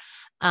older.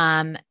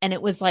 And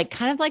it was like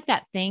kind of like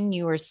that thing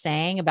you were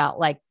saying about,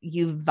 like,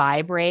 you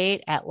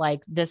vibrate at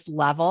like this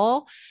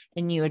level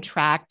and you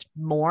attract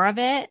more of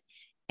it.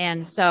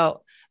 And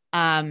so,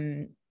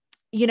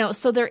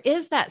 so there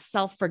is that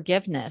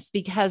self-forgiveness,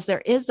 because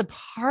there is a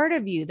part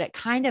of you that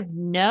kind of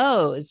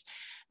knows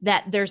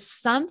that there's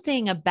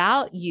something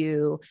about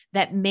you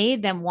that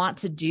made them want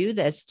to do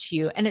this to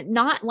you. And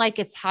not like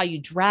it's how you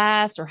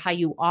dress or how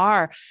you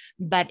are,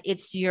 but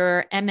it's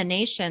your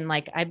emanation.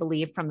 Like, I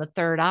believe from the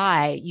third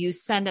eye, you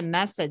send a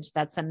message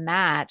that's a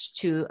match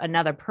to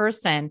another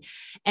person.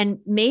 And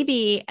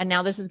maybe, and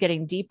now this is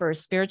getting deeper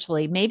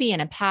spiritually, maybe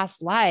in a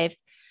past life,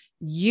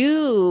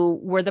 you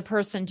were the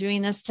person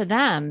doing this to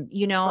them,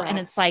 Correct. and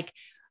it's like,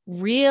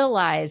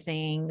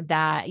 realizing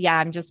that, yeah,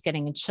 I'm just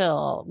getting a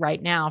chill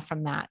right now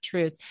from that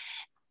truth.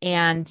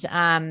 And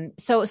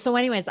so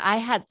anyways, I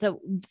had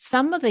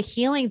some of the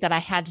healing that I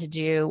had to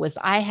do was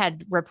I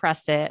had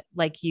repressed it,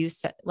 like you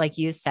said,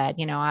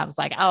 I was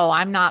like, oh,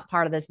 I'm not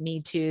part of this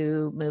Me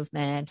Too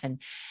movement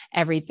and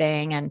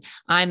everything, and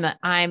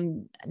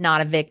I'm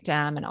not a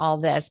victim and all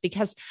this,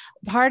 because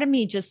part of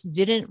me just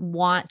didn't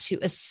want to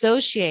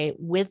associate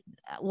with,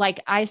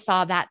 like, I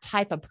saw that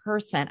type of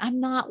person.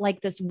 I'm not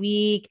like this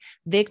weak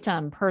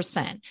victim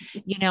person,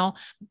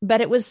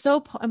 but it was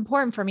so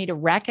important for me to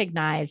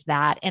recognize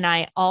that. And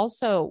I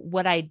also,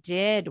 what I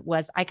did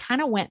was I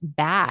kind of went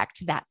back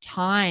to that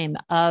time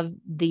of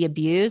the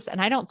abuse. And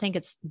I don't think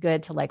it's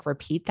good to like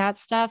repeat that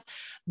stuff,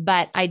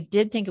 but I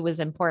did think it was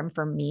important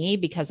for me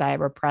because I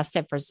repressed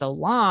it for so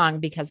long,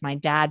 because my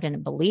dad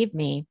didn't believe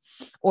me,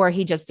 or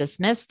he just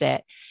dismissed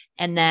it.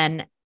 And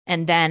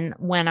then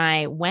when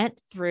I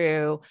went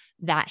through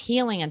that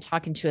healing and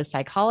talking to a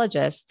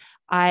psychologist,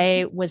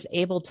 I was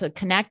able to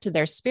connect to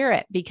their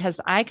spirit, because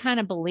I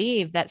kind of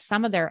believe that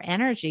some of their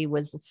energy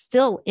was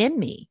still in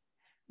me.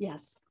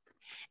 Yes.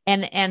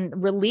 And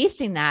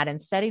releasing that and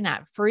setting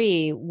that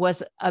free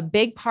was a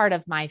big part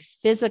of my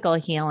physical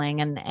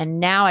healing. And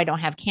now I don't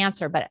have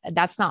cancer, but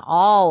that's not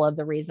all of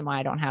the reason why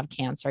I don't have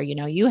cancer.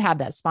 You have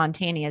that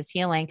spontaneous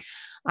healing.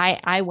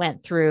 I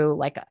went through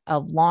like a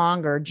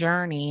longer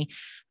journey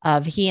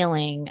of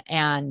healing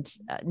and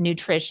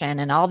nutrition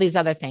and all these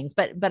other things.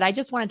 But I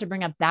just wanted to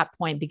bring up that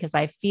point because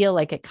I feel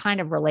like it kind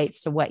of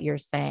relates to what you're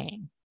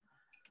saying.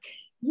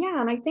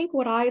 Yeah, and I think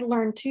what I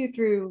learned too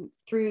through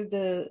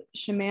the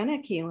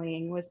shamanic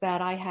healing was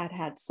that I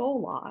had soul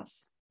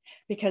loss,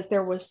 because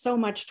there was so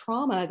much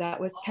trauma that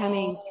was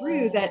coming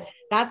through.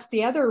 That's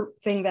the other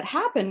thing that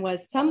happened,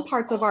 was some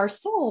parts of our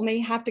soul may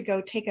have to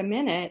go take a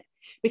minute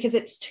because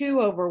it's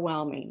too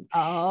overwhelming.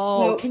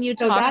 Oh, can you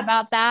So talk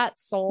about that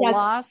soul yes,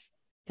 loss?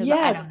 Because I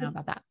yes, don't know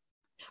about that.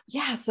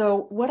 yeah.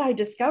 So what I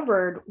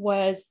discovered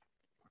was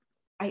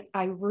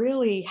I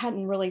really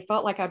hadn't really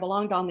felt like I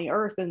belonged on the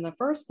earth in the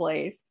first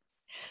place.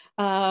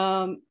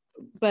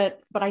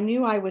 But I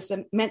knew I was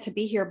meant to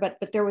be here, but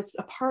there was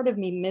a part of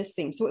me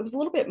missing. So it was a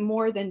little bit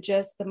more than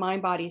just the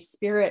mind, body,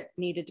 spirit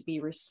needed to be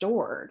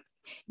restored.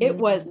 It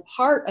was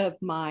part of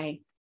my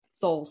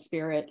soul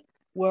spirit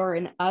were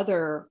in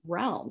other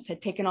realms,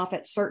 had taken off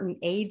at certain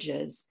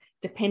ages,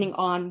 depending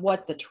on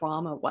what the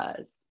trauma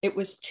was. It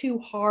was too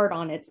hard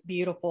on its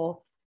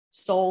beautiful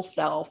soul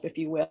self, if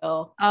you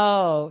will.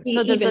 Oh,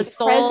 so does even the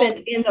soul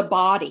present in the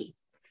body?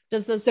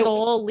 Does the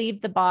soul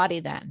leave the body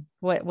then?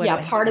 What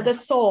yeah, part of the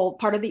soul,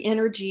 part of the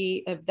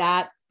energy of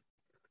that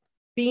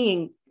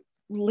being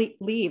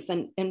leaves.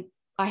 And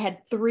I had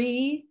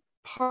 3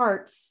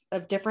 parts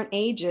of different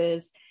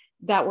ages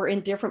that were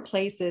in different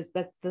places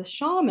that the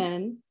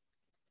shaman,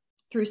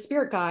 through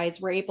spirit guides,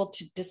 were able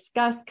to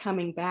discuss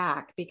coming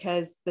back,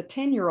 because the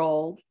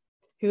 10-year-old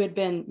who had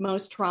been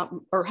most trauma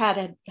or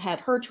had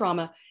her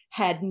trauma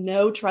had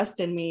no trust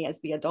in me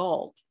as the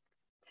adult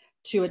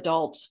to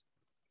adult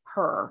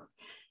her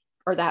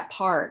or that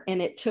part. And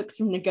it took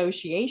some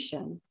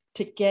negotiation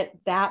to get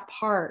that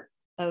part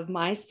of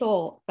my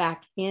soul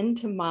back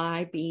into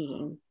my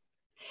being.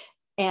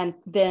 And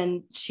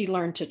then she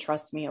learned to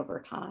trust me over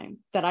time,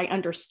 that I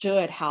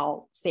understood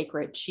how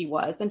sacred she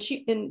was, and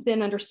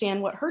then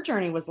understand what her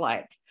journey was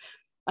like.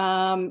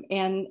 And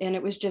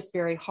it was just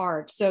very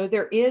hard. So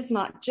there is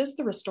not just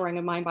the restoring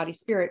of mind, body,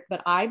 spirit,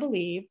 but I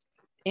believe,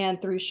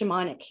 and through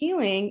shamanic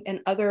healing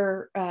and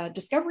other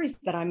discoveries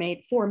that I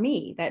made for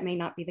me, that may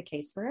not be the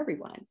case for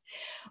everyone.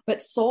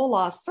 But soul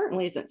loss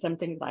certainly isn't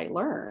something that I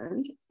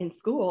learned in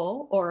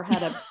school or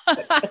had a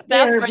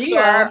that's for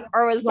sure,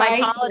 or was right?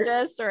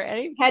 Psychologist or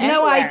anything. Had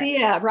no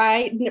idea,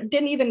 right?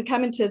 Didn't even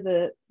come into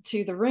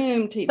the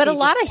room to. But a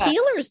lot of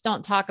healers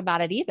don't talk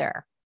about it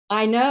either.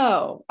 I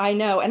know.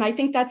 And I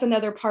think that's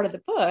another part of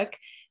the book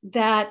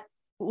that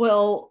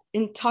will,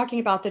 in talking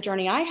about the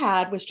journey I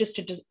had, was just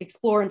to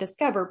explore and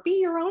discover,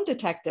 be your own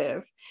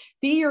detective,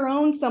 be your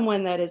own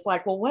someone that is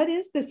like, well, what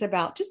is this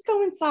about? Just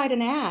go inside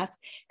and ask.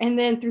 And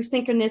then through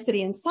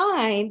synchronicity and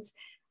signs,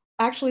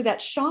 actually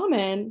that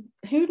shaman,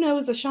 who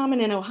knows a shaman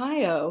in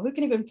Ohio? Who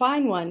can even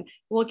find one?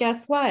 Well,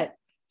 guess what?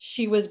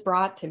 She was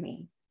brought to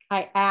me.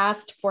 I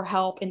asked for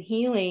help and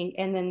healing,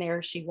 and then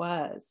there she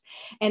was.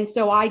 And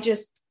so I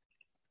just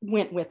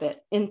went with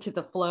it, into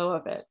the flow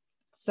of it.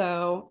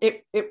 So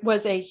it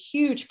was a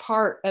huge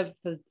part of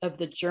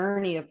the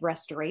journey of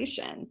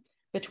restoration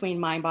between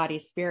mind, body,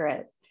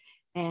 spirit.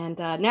 And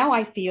now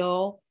I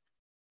feel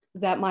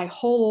that my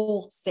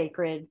whole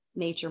sacred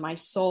nature, my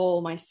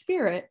soul, my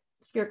spirit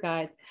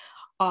guides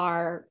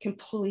are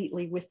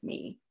completely with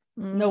me.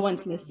 No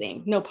one's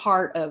missing. No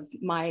part of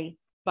my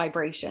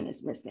vibration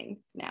is missing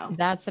now.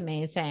 That's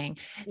amazing.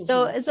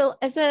 So is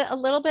it a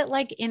little bit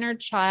like inner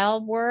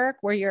child work,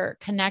 where you're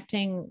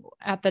connecting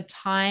at the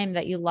time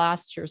that you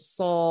lost your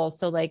soul?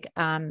 So like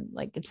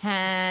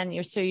 10,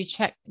 you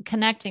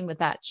connecting with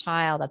that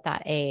child at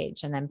that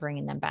age and then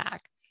bringing them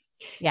back.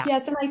 Yeah.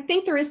 Yes. And I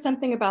think there is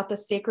something about the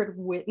sacred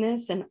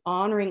witness and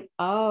honoring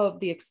of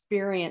the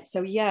experience.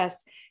 So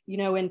yes,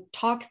 in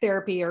talk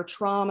therapy or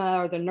trauma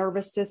or the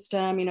nervous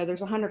system,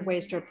 there's 100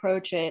 ways to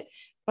approach it.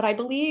 But I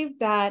believe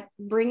that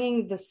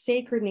bringing the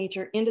sacred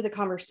nature into the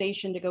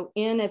conversation, to go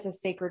in as a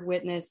sacred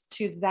witness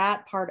to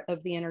that part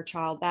of the inner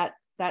child, that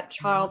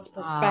child's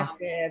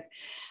perspective,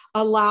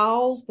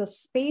 allows the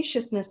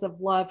spaciousness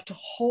of love to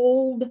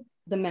hold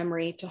the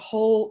memory, to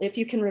hold, if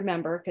you can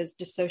remember, because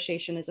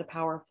dissociation is a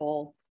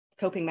powerful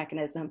coping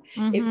mechanism.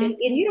 And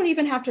you don't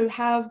even have to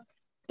have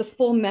the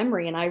full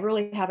memory. And I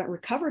really haven't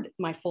recovered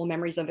my full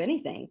memories of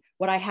anything.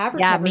 What I have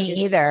recovered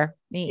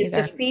is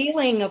the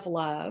feeling of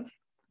love.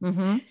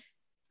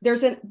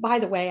 By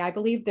the way, I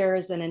believe there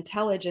is an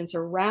intelligence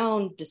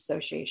around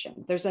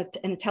dissociation. There's an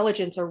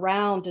intelligence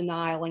around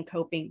denial and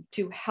coping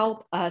to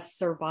help us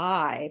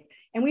survive.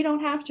 And we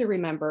don't have to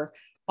remember.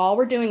 All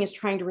we're doing is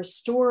trying to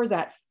restore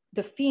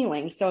the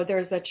feeling. So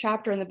there's a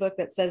chapter in the book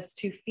that says,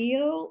 to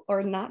feel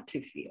or not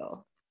to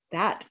feel.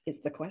 That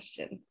is the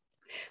question,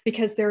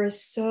 because there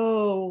is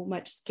so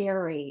much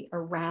scary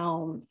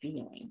around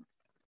feeling.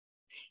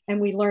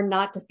 And we learn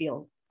not to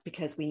feel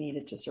because we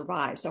needed to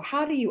survive. So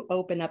how do you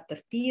open up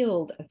the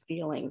field of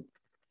feeling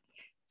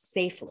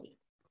safely?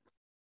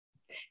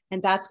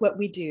 And that's what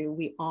we do.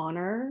 We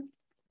honor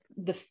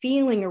the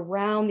feeling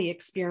around the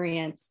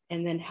experience,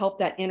 and then help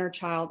that inner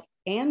child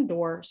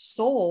and/or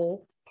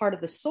soul, part of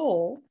the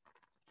soul,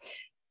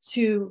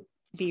 to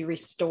be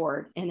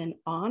restored in an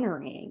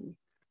honoring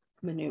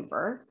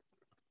maneuver,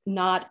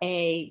 not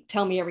a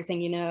tell me everything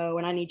you know,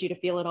 and I need you to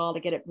feel it all to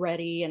get it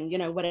ready, and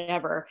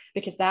whatever,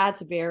 because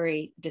that's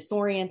very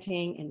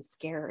disorienting and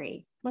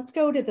scary. Let's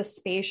go to the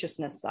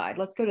spaciousness side.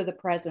 Let's go to the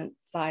present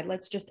side.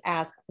 Let's just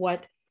ask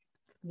what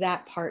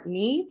that part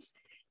needs,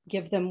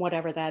 give them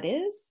whatever that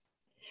is,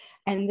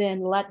 and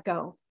then let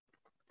go.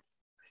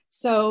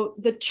 So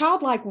the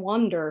childlike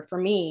wonder for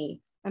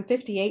me, I'm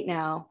 58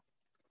 now,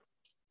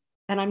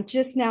 and I'm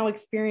just now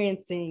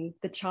experiencing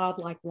the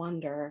childlike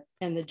wonder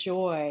and the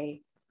joy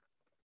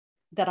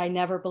that I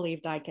never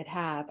believed I could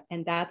have.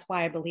 And that's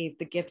why I believe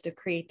the gift of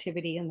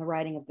creativity in the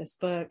writing of this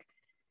book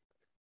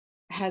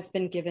has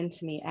been given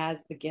to me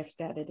as the gift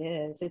that it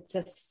is. It's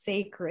a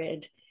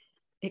sacred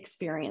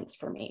experience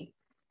for me.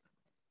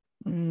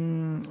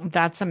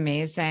 That's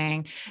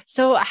amazing.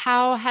 So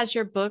how has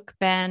your book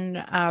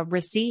been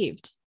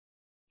received?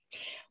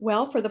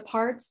 Well, for the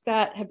parts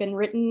that have been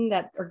written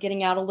that are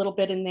getting out a little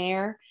bit in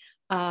there,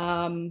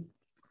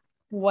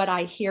 what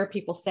I hear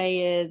people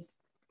say is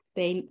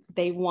they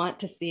want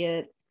to see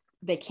it.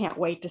 They can't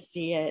wait to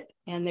see it.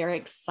 And they're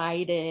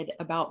excited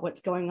about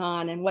what's going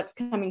on. And what's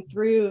coming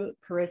through,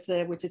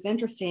 Carissa, which is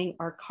interesting,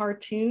 are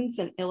cartoons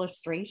and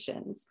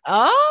illustrations.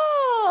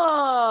 Oh,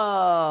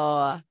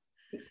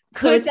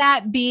 could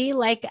that be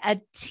like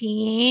a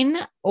teen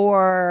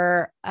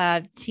or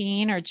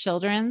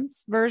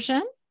children's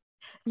version?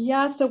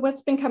 Yeah. So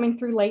what's been coming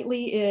through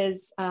lately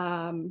is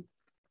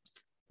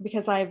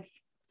because I've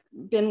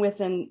been with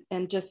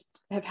and just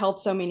have held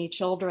so many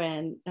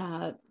children.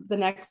 The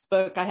next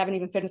book, I haven't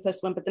even finished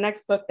this one, but the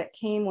next book that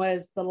came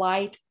was The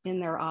Light in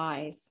Their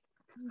Eyes,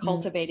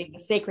 Cultivating the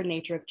Sacred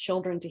Nature of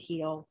Children to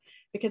Heal.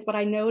 Because what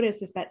I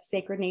notice is that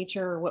sacred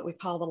nature, or what we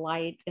call the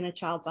light in a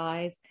child's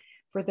eyes,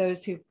 for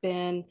those who've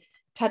been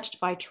touched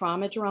by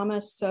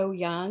trauma so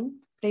young,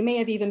 they may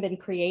have even been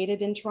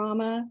created in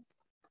trauma,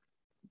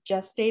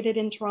 gestated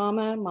in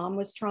trauma, mom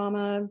was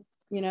trauma,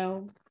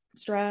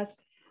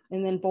 stressed,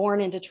 and then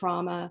born into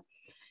trauma.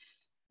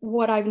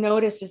 What I've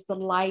noticed is the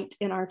light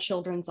in our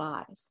children's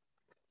eyes.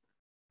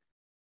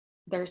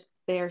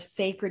 They're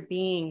sacred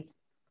beings,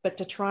 but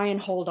to try and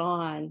hold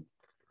on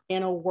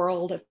in a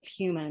world of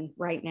human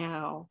right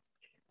now,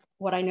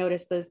 what I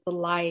noticed is the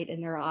light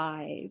in their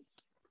eyes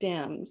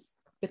dims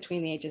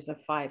between the ages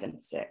of 5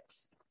 and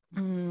 6.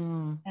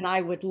 And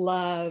I would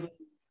love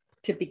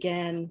to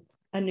begin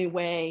a new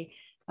way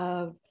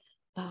of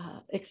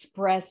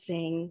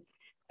expressing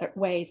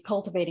ways,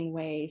 cultivating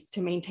ways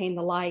to maintain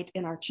the light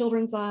in our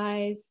children's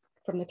eyes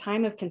from the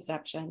time of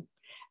conception,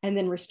 and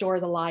then restore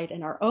the light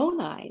in our own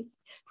eyes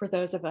for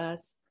those of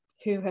us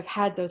who have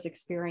had those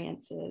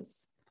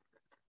experiences.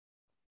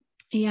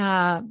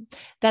 Yeah,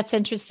 that's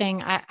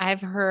interesting.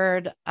 I've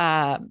heard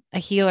a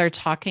healer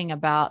talking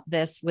about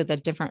this with a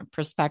different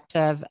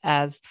perspective,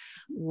 as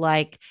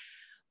like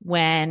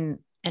when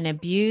an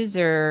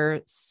abuser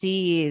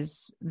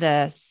sees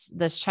this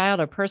child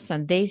or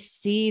person, they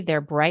see their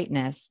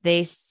brightness,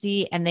 they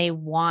see, and they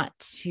want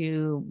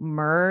to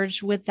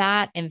merge with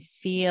that and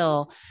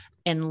feel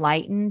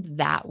enlightened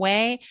that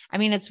way. I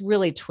mean, it's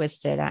really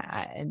twisted,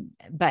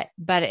 but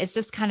it's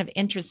just kind of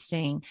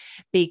interesting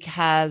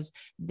because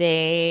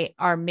they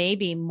are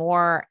maybe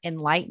more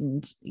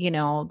enlightened,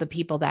 the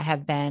people that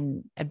have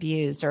been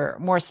abused, or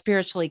more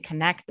spiritually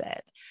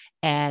connected,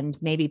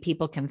 and maybe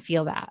people can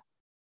feel that.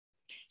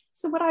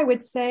 So what I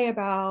would say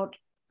about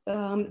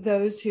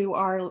those who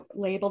are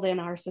labeled in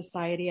our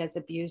society as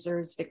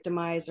abusers,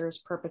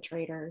 victimizers,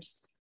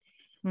 perpetrators,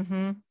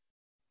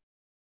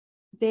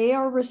 they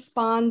are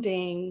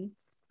responding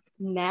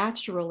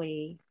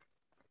naturally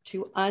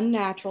to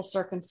unnatural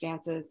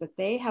circumstances that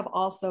they have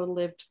also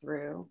lived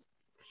through.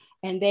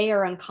 And they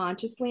are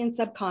unconsciously and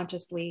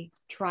subconsciously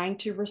trying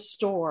to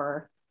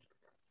restore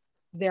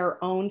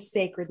their own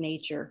sacred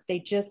nature. They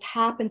just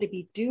happen to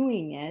be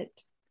doing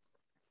it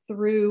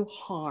through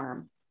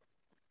harm.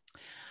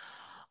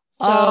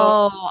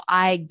 So,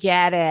 I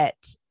get it.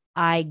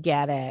 Can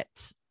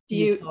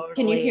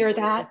you hear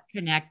that?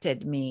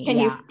 Connected me.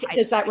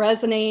 Does that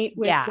resonate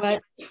with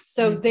what?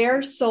 So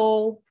their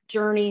soul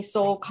journey,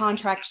 soul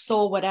contract,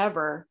 soul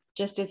whatever,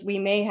 just as we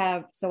may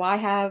have. So I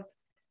have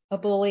a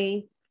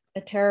bully,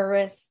 a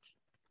terrorist,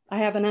 I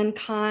have an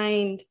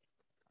unkind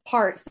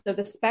part. So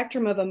the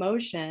spectrum of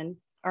emotion,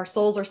 our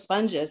souls are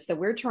sponges. So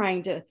we're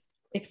trying to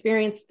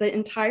experience the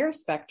entire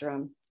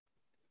spectrum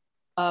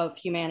of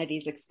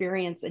humanity's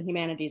experience and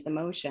humanity's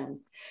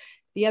emotion.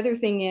 The other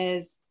thing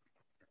is,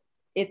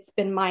 it's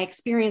been my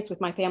experience with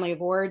my family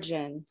of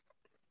origin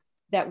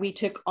that we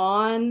took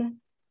on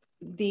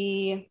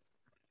the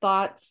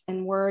thoughts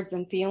and words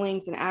and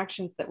feelings and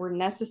actions that were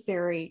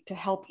necessary to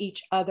help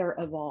each other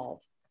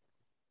evolve.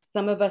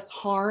 Some of us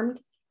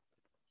harmed,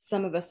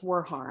 some of us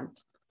were harmed.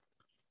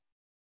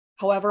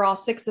 However, all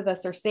 6 of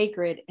us are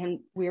sacred,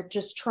 and we're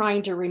just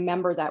trying to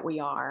remember that we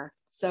are.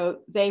 So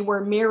they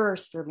were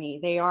mirrors for me.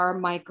 They are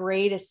my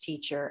greatest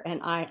teacher.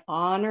 And I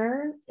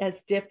honor,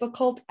 as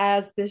difficult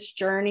as this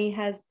journey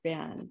has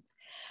been,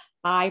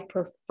 I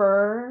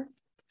prefer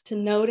to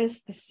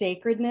notice the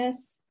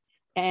sacredness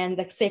and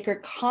the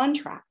sacred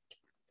contract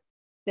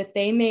that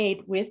they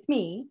made with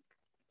me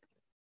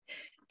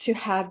to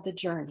have the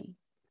journey.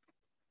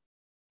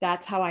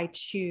 That's how I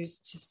choose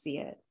to see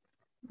it.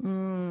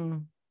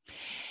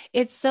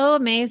 It's so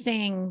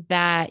amazing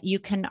that you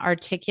can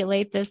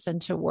articulate this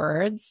into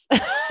words.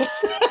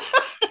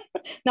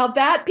 Now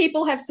that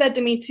people have said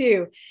to me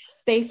too,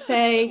 they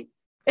say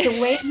the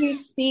way you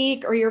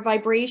speak or your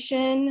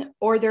vibration,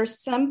 or there's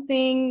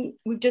something,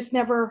 we've just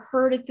never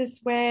heard it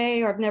this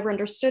way, or I've never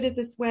understood it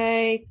this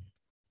way.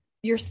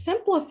 You're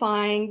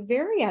simplifying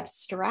very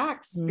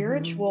abstract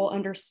spiritual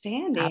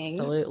understanding.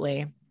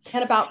 Absolutely.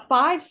 And about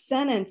 5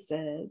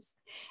 sentences.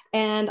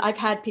 And I've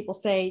had people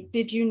say,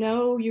 did you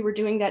know you were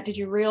doing that? Did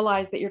you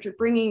realize that you're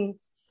bringing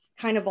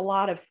kind of a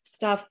lot of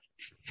stuff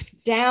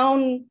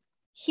down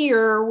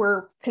here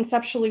where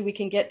conceptually we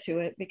can get to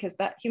it, because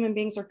that human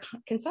beings are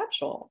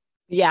conceptual.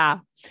 Yeah.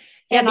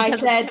 And I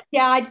said,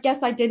 yeah, I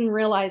guess I didn't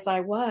realize I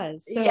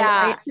was. So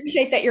I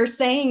appreciate that you're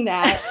saying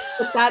that.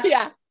 But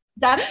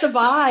that's the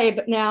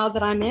vibe now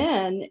that I'm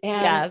in.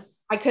 And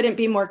I couldn't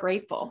be more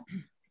grateful.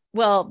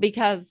 Well,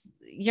 because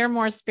you're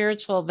more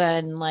spiritual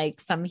than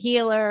like some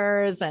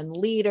healers and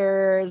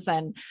leaders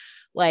and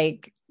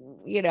like,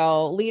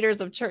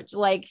 leaders of church.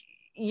 Like,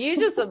 you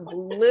just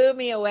blew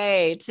me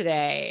away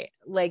today.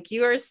 Like,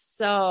 you are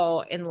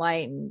so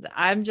enlightened.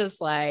 I'm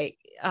just like,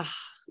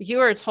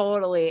 you are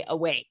totally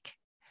awake.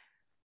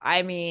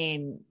 I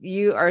mean,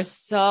 you are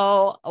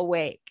so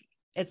awake.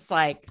 It's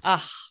like,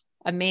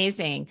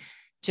 amazing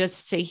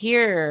just to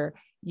hear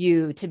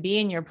you, to be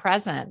in your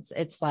presence.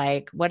 It's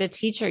like, what a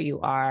teacher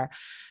you are.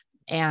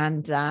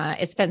 And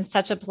it's been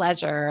such a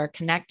pleasure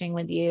connecting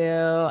with you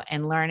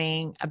and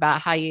learning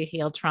about how you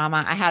heal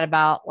trauma. I had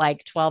about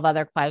like 12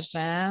 other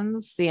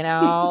questions,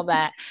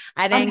 that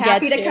I didn't get to.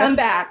 I'm happy to come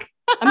back.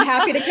 I'm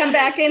happy to come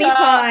back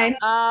anytime.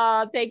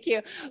 Thank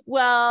you.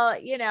 Well,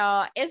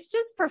 it's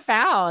just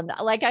profound.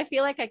 Like, I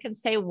feel like I can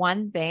say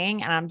one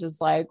thing and I'm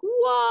just like,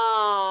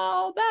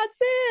 whoa, that's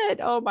it.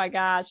 Oh my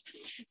gosh.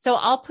 So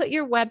I'll put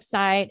your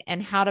website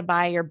and how to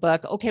buy your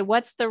book. Okay.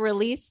 What's the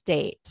release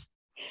date?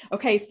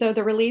 Okay. So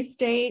the release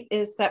date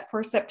is set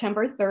for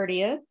September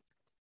 30th.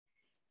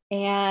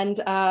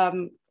 And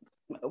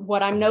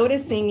what I'm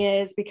noticing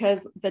is,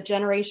 because the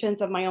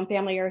generations of my own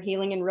family are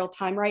healing in real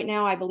time right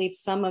now, I believe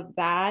some of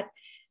that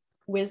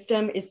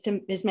wisdom is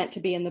meant to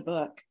be in the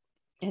book.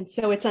 And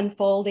so it's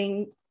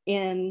unfolding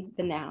in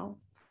the now.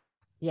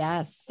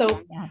 Yes.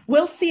 So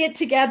we'll see it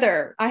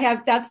together.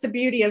 That's the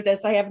beauty of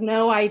this. I have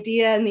no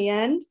idea in the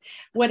end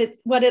what it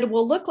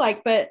will look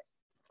like, but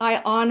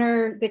I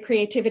honor the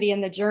creativity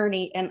and the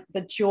journey and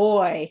the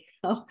joy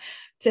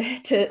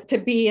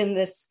to be in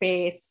this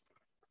space.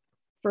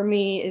 For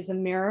me, is a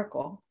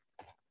miracle.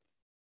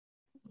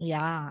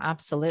 Yeah,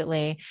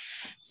 absolutely.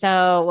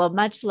 So, well,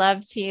 much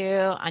love to you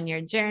on your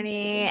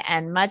journey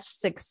and much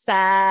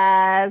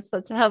success.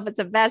 Let's hope it's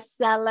a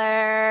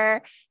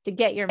bestseller to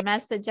get your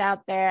message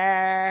out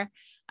there.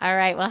 All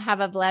right. Well,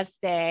 have a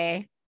blessed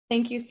day.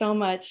 Thank you so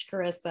much,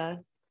 Carissa.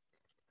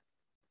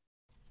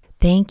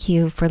 Thank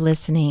you for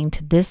listening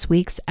to this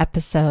week's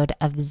episode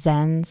of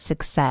Zen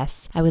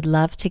Success. I would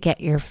love to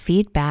get your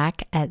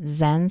feedback at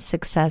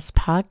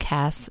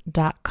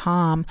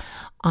zensuccesspodcast.com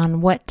on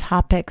what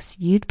topics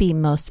you'd be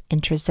most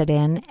interested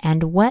in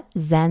and what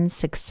Zen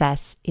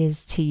success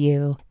is to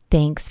you.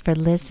 Thanks for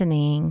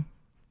listening.